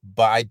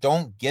 But I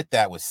don't get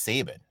that with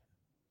Saban.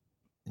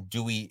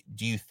 Do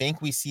you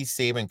think we see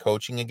Saban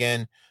coaching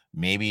again?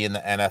 Maybe in the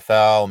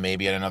NFL,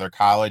 maybe at another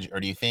college, or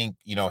do you think,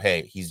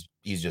 hey, he's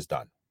just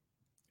done?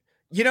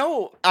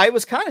 I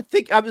was kind of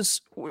I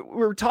was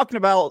talking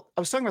about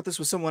this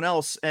with someone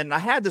else, and I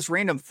had this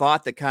random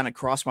thought that kind of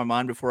crossed my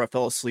mind before I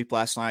fell asleep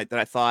last night that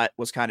I thought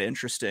was kind of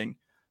interesting.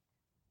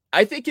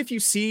 I think if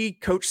you see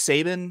Coach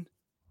Saban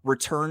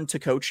return to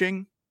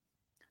coaching,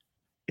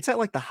 it's at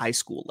like the high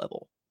school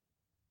level.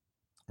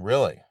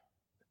 Really?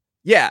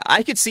 Yeah,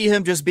 I could see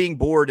him just being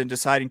bored and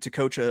deciding to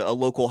coach a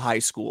local high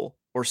school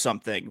or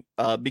something,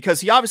 because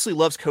he obviously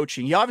loves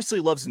coaching. He obviously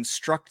loves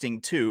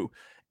instructing too.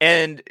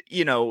 And,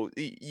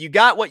 you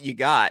got what you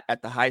got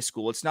at the high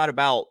school. It's not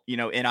about,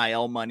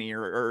 NIL money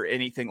or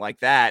anything like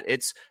that.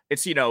 It's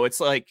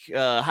like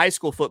high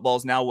school football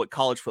is now what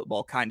college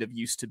football kind of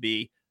used to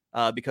be,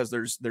 because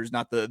there's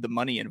not the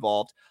money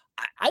involved.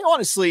 I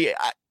honestly,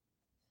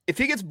 if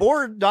he gets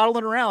bored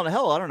dawdling around,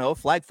 hell, I don't know,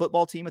 flag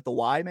football team at the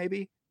Y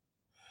maybe.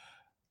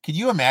 Could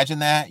you imagine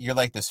that? You're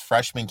like this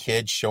freshman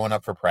kid showing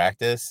up for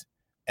practice,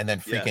 and then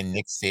freaking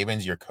Nick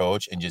Saban's your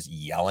coach and just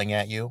yelling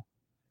at you.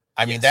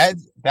 I mean,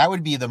 that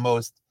would be the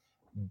most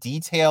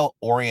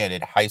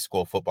detail-oriented high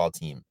school football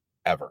team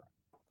ever.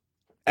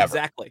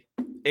 Exactly.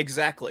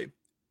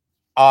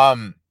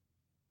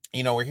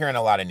 We're hearing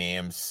a lot of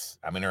names.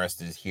 I'm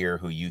interested to hear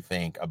who you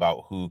think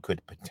about who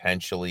could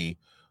potentially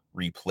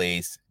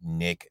replace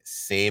Nick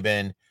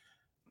Saban.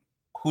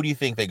 Who do you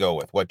think they go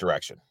with? What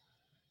direction?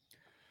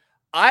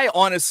 I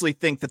honestly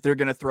think that they're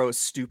going to throw a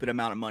stupid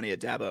amount of money at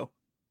Dabo.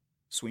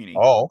 Sweeney.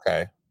 Oh,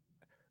 okay.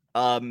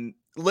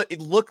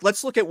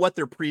 Let's look at what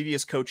their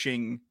previous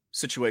coaching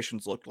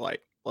situations looked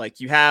like. Like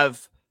you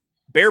have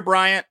Bear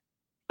Bryant,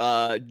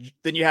 then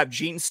you have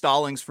Gene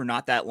Stallings for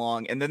not that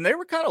long, and then they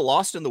were kind of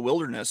lost in the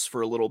wilderness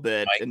for a little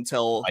bit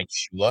until Mike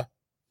Shula,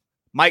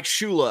 Mike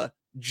Shula,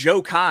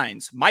 Joe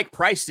Kynes, Mike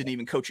Price didn't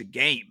even coach a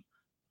game.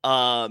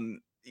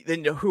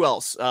 Then who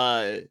else?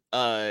 Dennis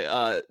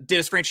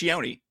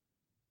Francione.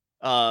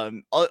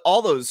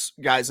 All those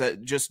guys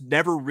that just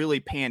never really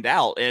panned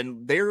out,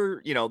 and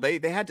they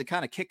had to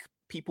kind of kick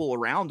people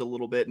around a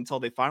little bit until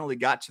they finally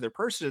got to their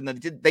person, and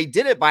then they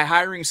did it by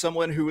hiring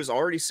someone who was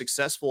already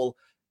successful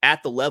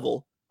at the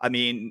level. I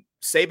mean,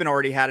 Saban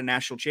already had a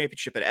national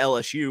championship at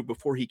LSU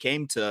before he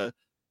came to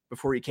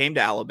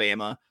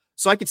Alabama.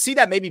 So I could see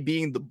that maybe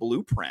being the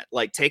blueprint,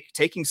 like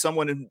taking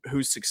someone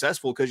who's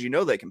successful because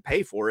they can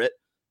pay for it,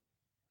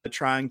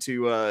 trying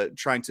to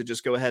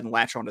just go ahead and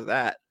latch onto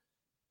that.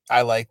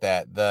 I like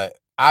that. The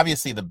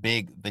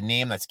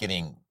name that's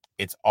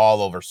it's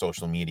all over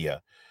social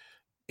media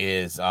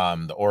is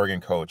the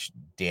Oregon coach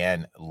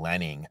Dan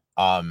Lanning.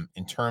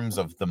 In terms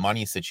of the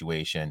money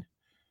situation,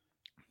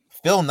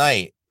 Phil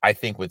Knight, I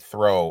think, would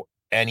throw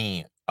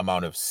any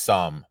amount of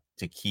sum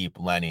to keep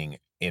Lanning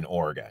in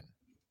Oregon.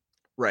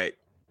 Right.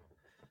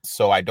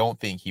 So I don't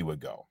think he would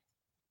go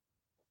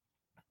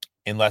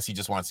unless he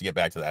just wants to get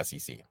back to the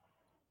SEC.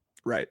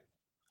 Right.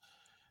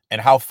 And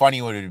how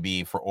funny would it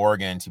be for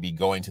Oregon to be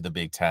going to the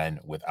Big Ten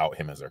without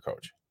him as their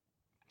coach?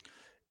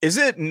 Is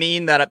it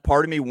mean that a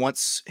part of me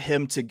wants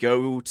him to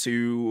go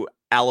to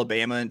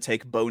Alabama and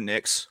take Bo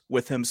Nix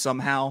with him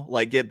somehow?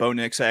 Like get Bo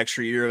Nix an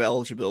extra year of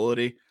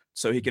eligibility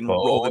so he can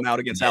roll them out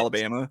against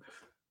Alabama?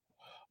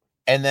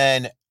 And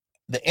then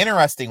the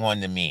interesting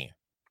one to me,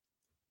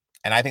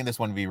 and I think this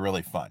one would be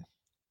really fun,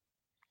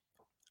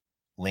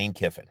 Lane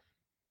Kiffin.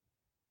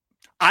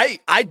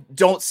 I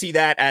don't see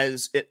that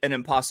as an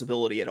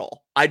impossibility at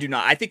all. I do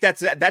not. I think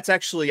that's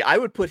actually, I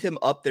would put him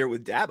up there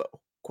with Dabo,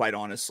 quite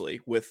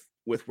honestly, with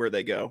where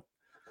they go.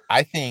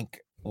 I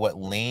think what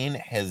Lane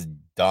has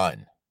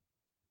done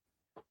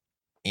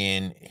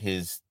in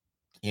his,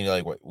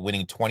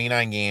 winning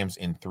 29 games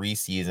in 3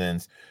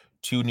 seasons,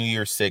 2 New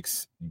Year's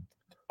Six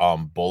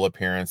bowl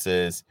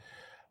appearances.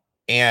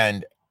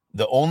 And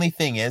the only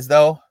thing is,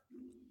 though,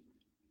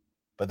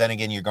 but then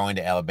again, you're going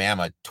to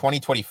Alabama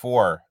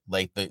 2024,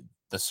 like the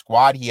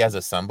squad he has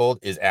assembled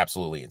is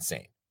absolutely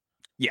insane.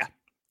 Yeah.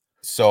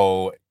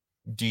 So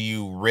do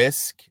you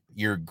risk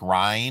your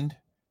grind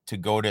to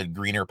go to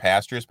greener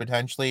pastures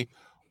potentially,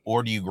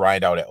 or do you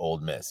grind out at Ole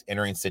Miss?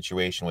 Entering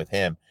situation with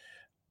him.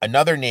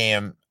 Another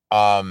name,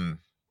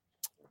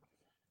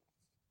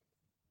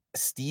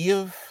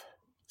 Steve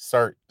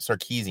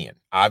Sarkisian,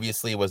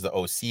 obviously was the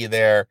OC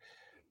there,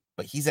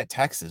 but he's at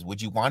Texas.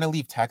 Would you want to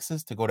leave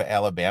Texas to go to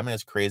Alabama,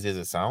 as crazy as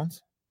it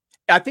sounds?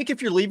 I think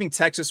if you're leaving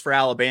Texas for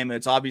Alabama,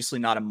 it's obviously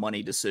not a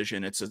money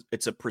decision. It's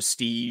a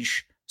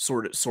prestige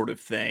sort of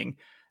thing.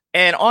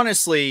 And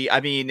honestly,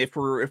 I mean, if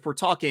we're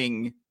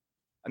talking,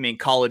 I mean,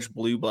 college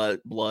blue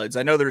bloods,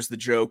 I know there's the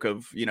joke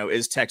of,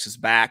 is Texas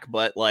back?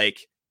 But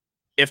like,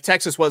 if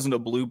Texas wasn't a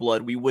blue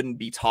blood, we wouldn't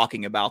be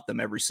talking about them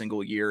every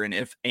single year. And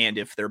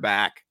if they're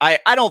back, I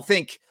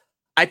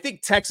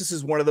think Texas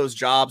is one of those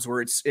jobs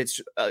where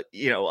it's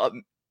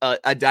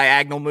a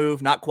diagonal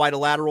move, not quite a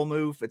lateral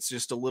move. It's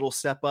just a little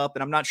step up,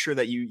 and I'm not sure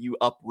that you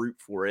uproot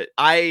for it.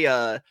 I'm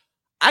going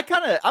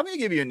to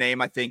give you a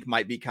name I think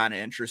might be kind of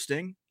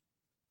interesting.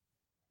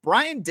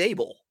 Brian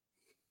Dable.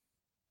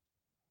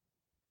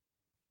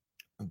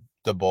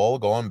 The bowl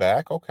going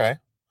back? Okay.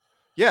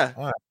 Yeah.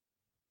 Right.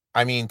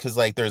 I mean, because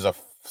what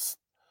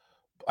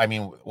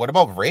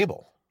about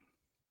Vrabel?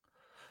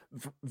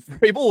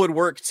 Vrabel would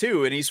work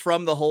too, and he's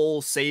from the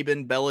whole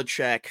Saban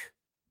Belichick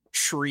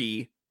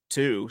tree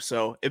too.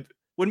 So it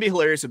wouldn't be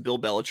hilarious if Bill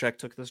Belichick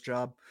took this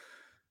job.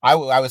 I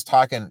was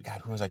talking,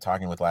 God, who was I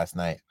talking with last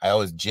night?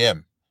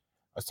 Jim.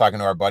 I was talking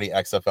to our buddy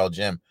XFL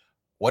Jim.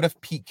 What if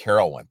Pete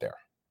Carroll went there?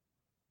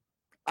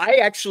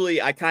 I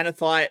kind of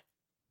thought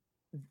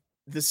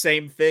the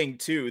same thing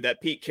too,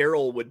 that Pete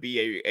Carroll would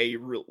be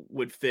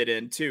would fit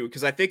in too.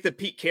 Cause I think that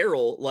Pete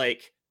Carroll,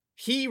 like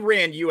he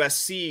ran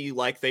USC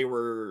like they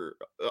were,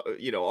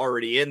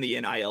 already in the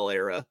NIL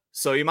era.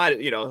 So you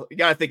might, you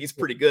gotta think he's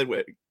pretty good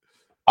with.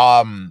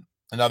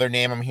 Another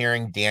name I'm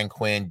hearing, Dan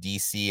Quinn,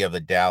 DC of the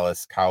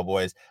Dallas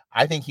Cowboys.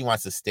 I think he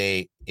wants to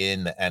stay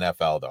in the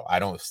NFL though. I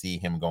don't see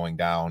him going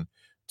down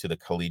to the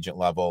collegiate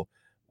level.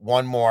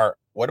 One more.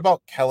 What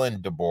about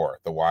Kellen DeBoer,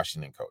 the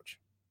Washington coach?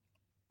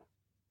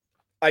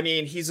 I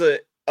mean, he's a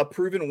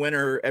proven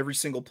winner every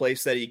single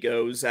place that he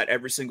goes at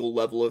every single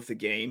level of the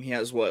game. He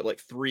has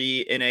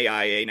 3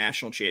 NAIA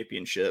national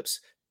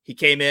championships. He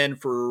came in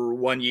for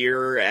 1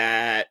 year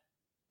at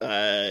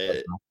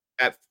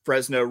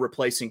Fresno,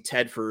 replacing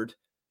Tedford,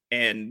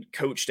 and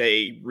coached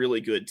a really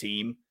good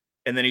team.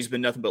 And then he's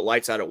been nothing but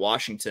lights out at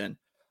Washington.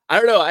 I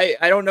don't know. I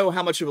don't know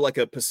how much of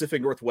a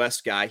Pacific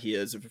Northwest guy he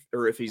is,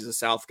 or if he's a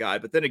South guy.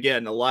 But then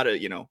again, a lot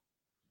of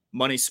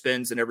money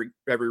spends in every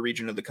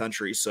region of the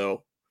country.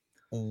 So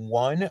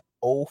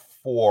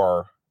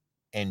 104-12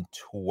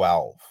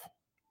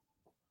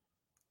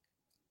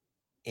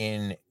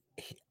 in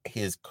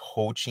his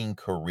coaching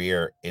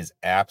career is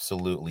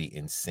absolutely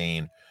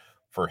insane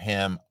for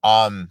him.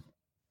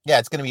 Yeah,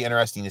 it's going to be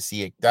interesting to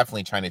see. It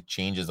definitely trying to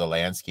changes the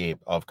landscape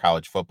of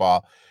college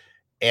football.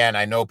 And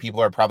I know people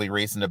are probably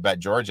racing to bet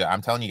Georgia.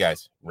 I'm telling you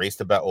guys, race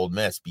to bet Ole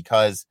Miss,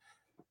 because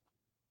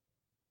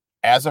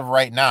as of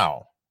right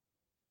now,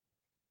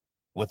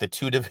 with the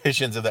two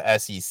divisions of the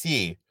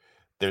SEC,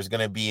 there's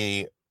going to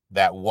be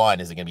that one.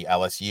 Is it going to be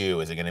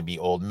LSU? Is it going to be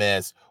Ole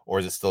Miss? Or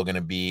is it still going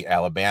to be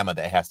Alabama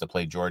that has to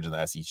play Georgia in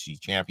the SEC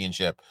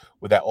championship?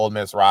 With that Ole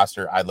Miss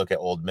roster, I'd look at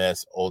Ole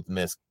Miss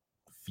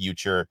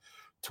future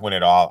to win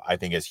it all. I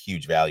think is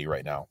huge value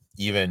right now,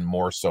 even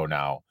more so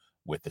now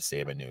with the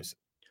Saban news.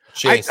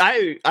 Chase.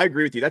 I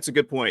agree with you. That's a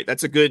good point.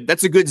 That's a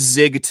good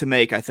zig to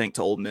make, I think,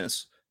 to Ole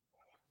Miss.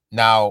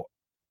 Now,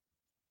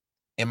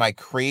 am I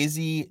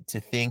crazy to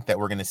think that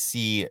we're going to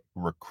see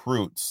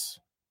recruits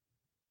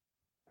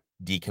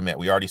decommit?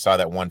 We already saw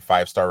that one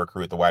 5-star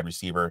recruit, the wide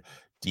receiver,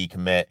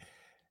 decommit.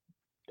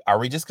 Are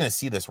we just going to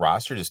see this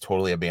roster just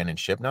totally abandon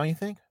ship now, you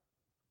think?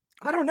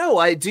 I don't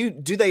know. Do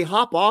they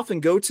hop off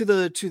and go to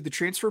the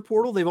transfer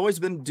portal? They've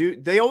always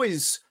they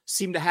always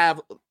seem to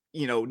have,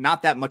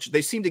 not that much.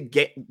 They seem to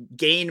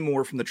gain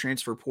more from the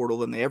transfer portal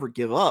than they ever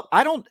give up.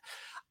 I don't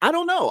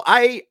know.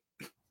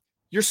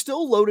 You're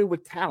still loaded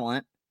with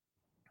talent.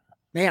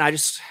 Man,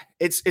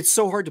 it's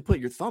so hard to put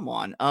your thumb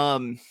on.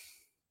 And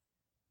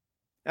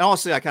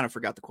honestly, I kind of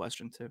forgot the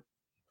question too.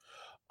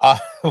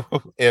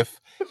 If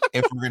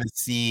we're going to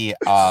see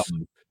a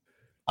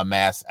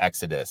mass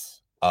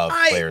exodus of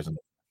players in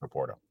the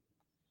portal,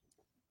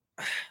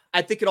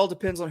 I think it all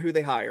depends on who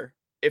they hire.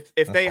 If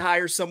they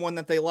hire someone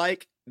that they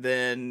like,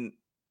 then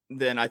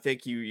I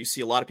think you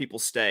see a lot of people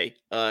stay.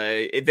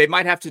 They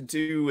might have to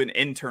do an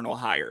internal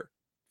hire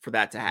for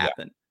that to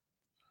happen. Yeah.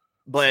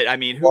 But I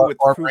mean,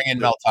 bring in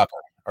Mel Tucker,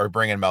 or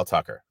bring in Mel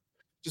Tucker.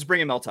 Just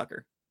bring in Mel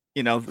Tucker.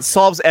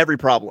 Solves every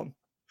problem.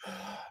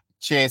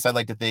 Chase, I'd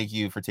like to thank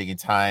you for taking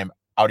time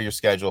out of your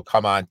schedule.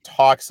 Come on,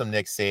 talk some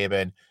Nick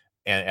Saban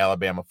and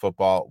Alabama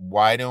football.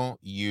 Why don't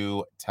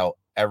you tell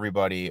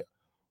everybody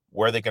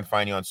where they can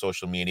find you on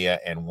social media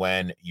and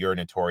when your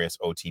Notorious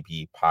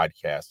OTP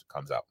podcast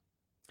comes out?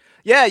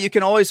 Yeah, you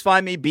can always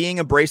find me being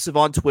abrasive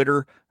on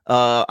Twitter.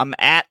 I'm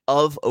at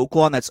of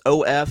Oaklawn. That's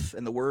OF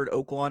and the word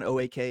Oaklawn,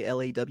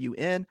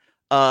 OAKLAWN.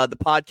 The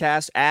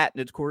podcast at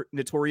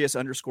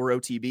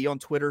notorious_OTB on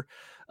Twitter.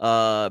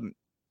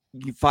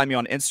 You can find me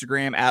on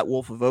Instagram at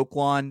Wolf of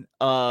Oaklawn.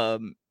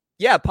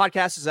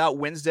 Podcast is out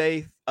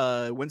Wednesday,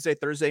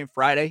 Thursday, and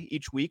Friday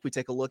each week. We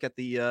take a look at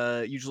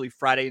the usually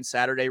Friday and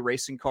Saturday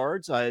racing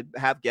cards. I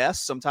have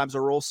guests. Sometimes I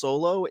roll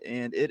solo,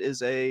 and it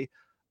is a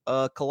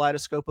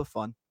kaleidoscope of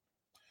fun.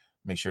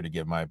 Make sure to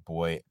give my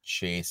boy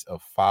Chase a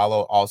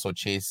follow. Also,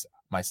 Chase,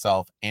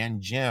 myself, and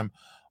Jim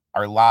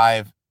are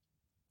live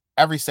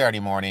every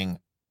Saturday morning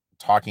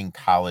talking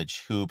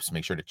college hoops.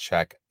 Make sure to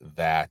check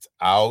that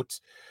out.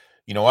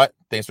 You know what?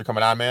 Thanks for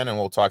coming on, man, and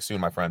we'll talk soon,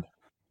 my friend.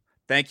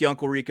 Thank you,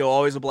 Uncle Rico.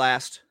 Always a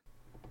blast.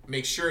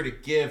 Make sure to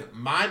give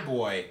my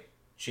boy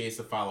Chase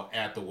a follow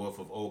at the Wolf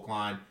of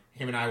Oaklawn.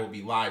 Him and I will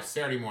be live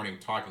Saturday morning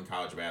talking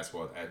college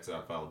basketball with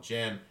XFL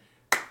Jim.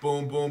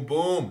 Boom, boom,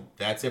 boom.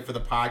 That's it for the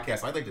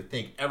podcast. I'd like to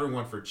thank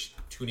everyone for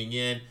tuning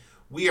in.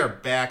 We are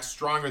back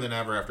stronger than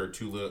ever after a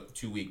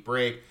 2-week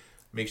break.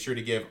 Make sure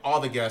to give all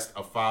the guests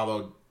a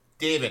follow.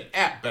 David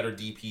at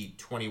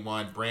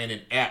BetterDP21,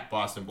 Brandon at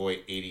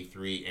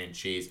BostonBoy83, and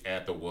Chase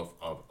at the Wolf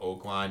of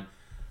Oaklawn.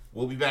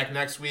 We'll be back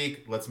next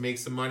week. Let's make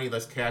some money.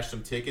 Let's cash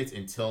some tickets.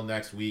 Until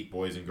next week,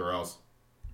 boys and girls.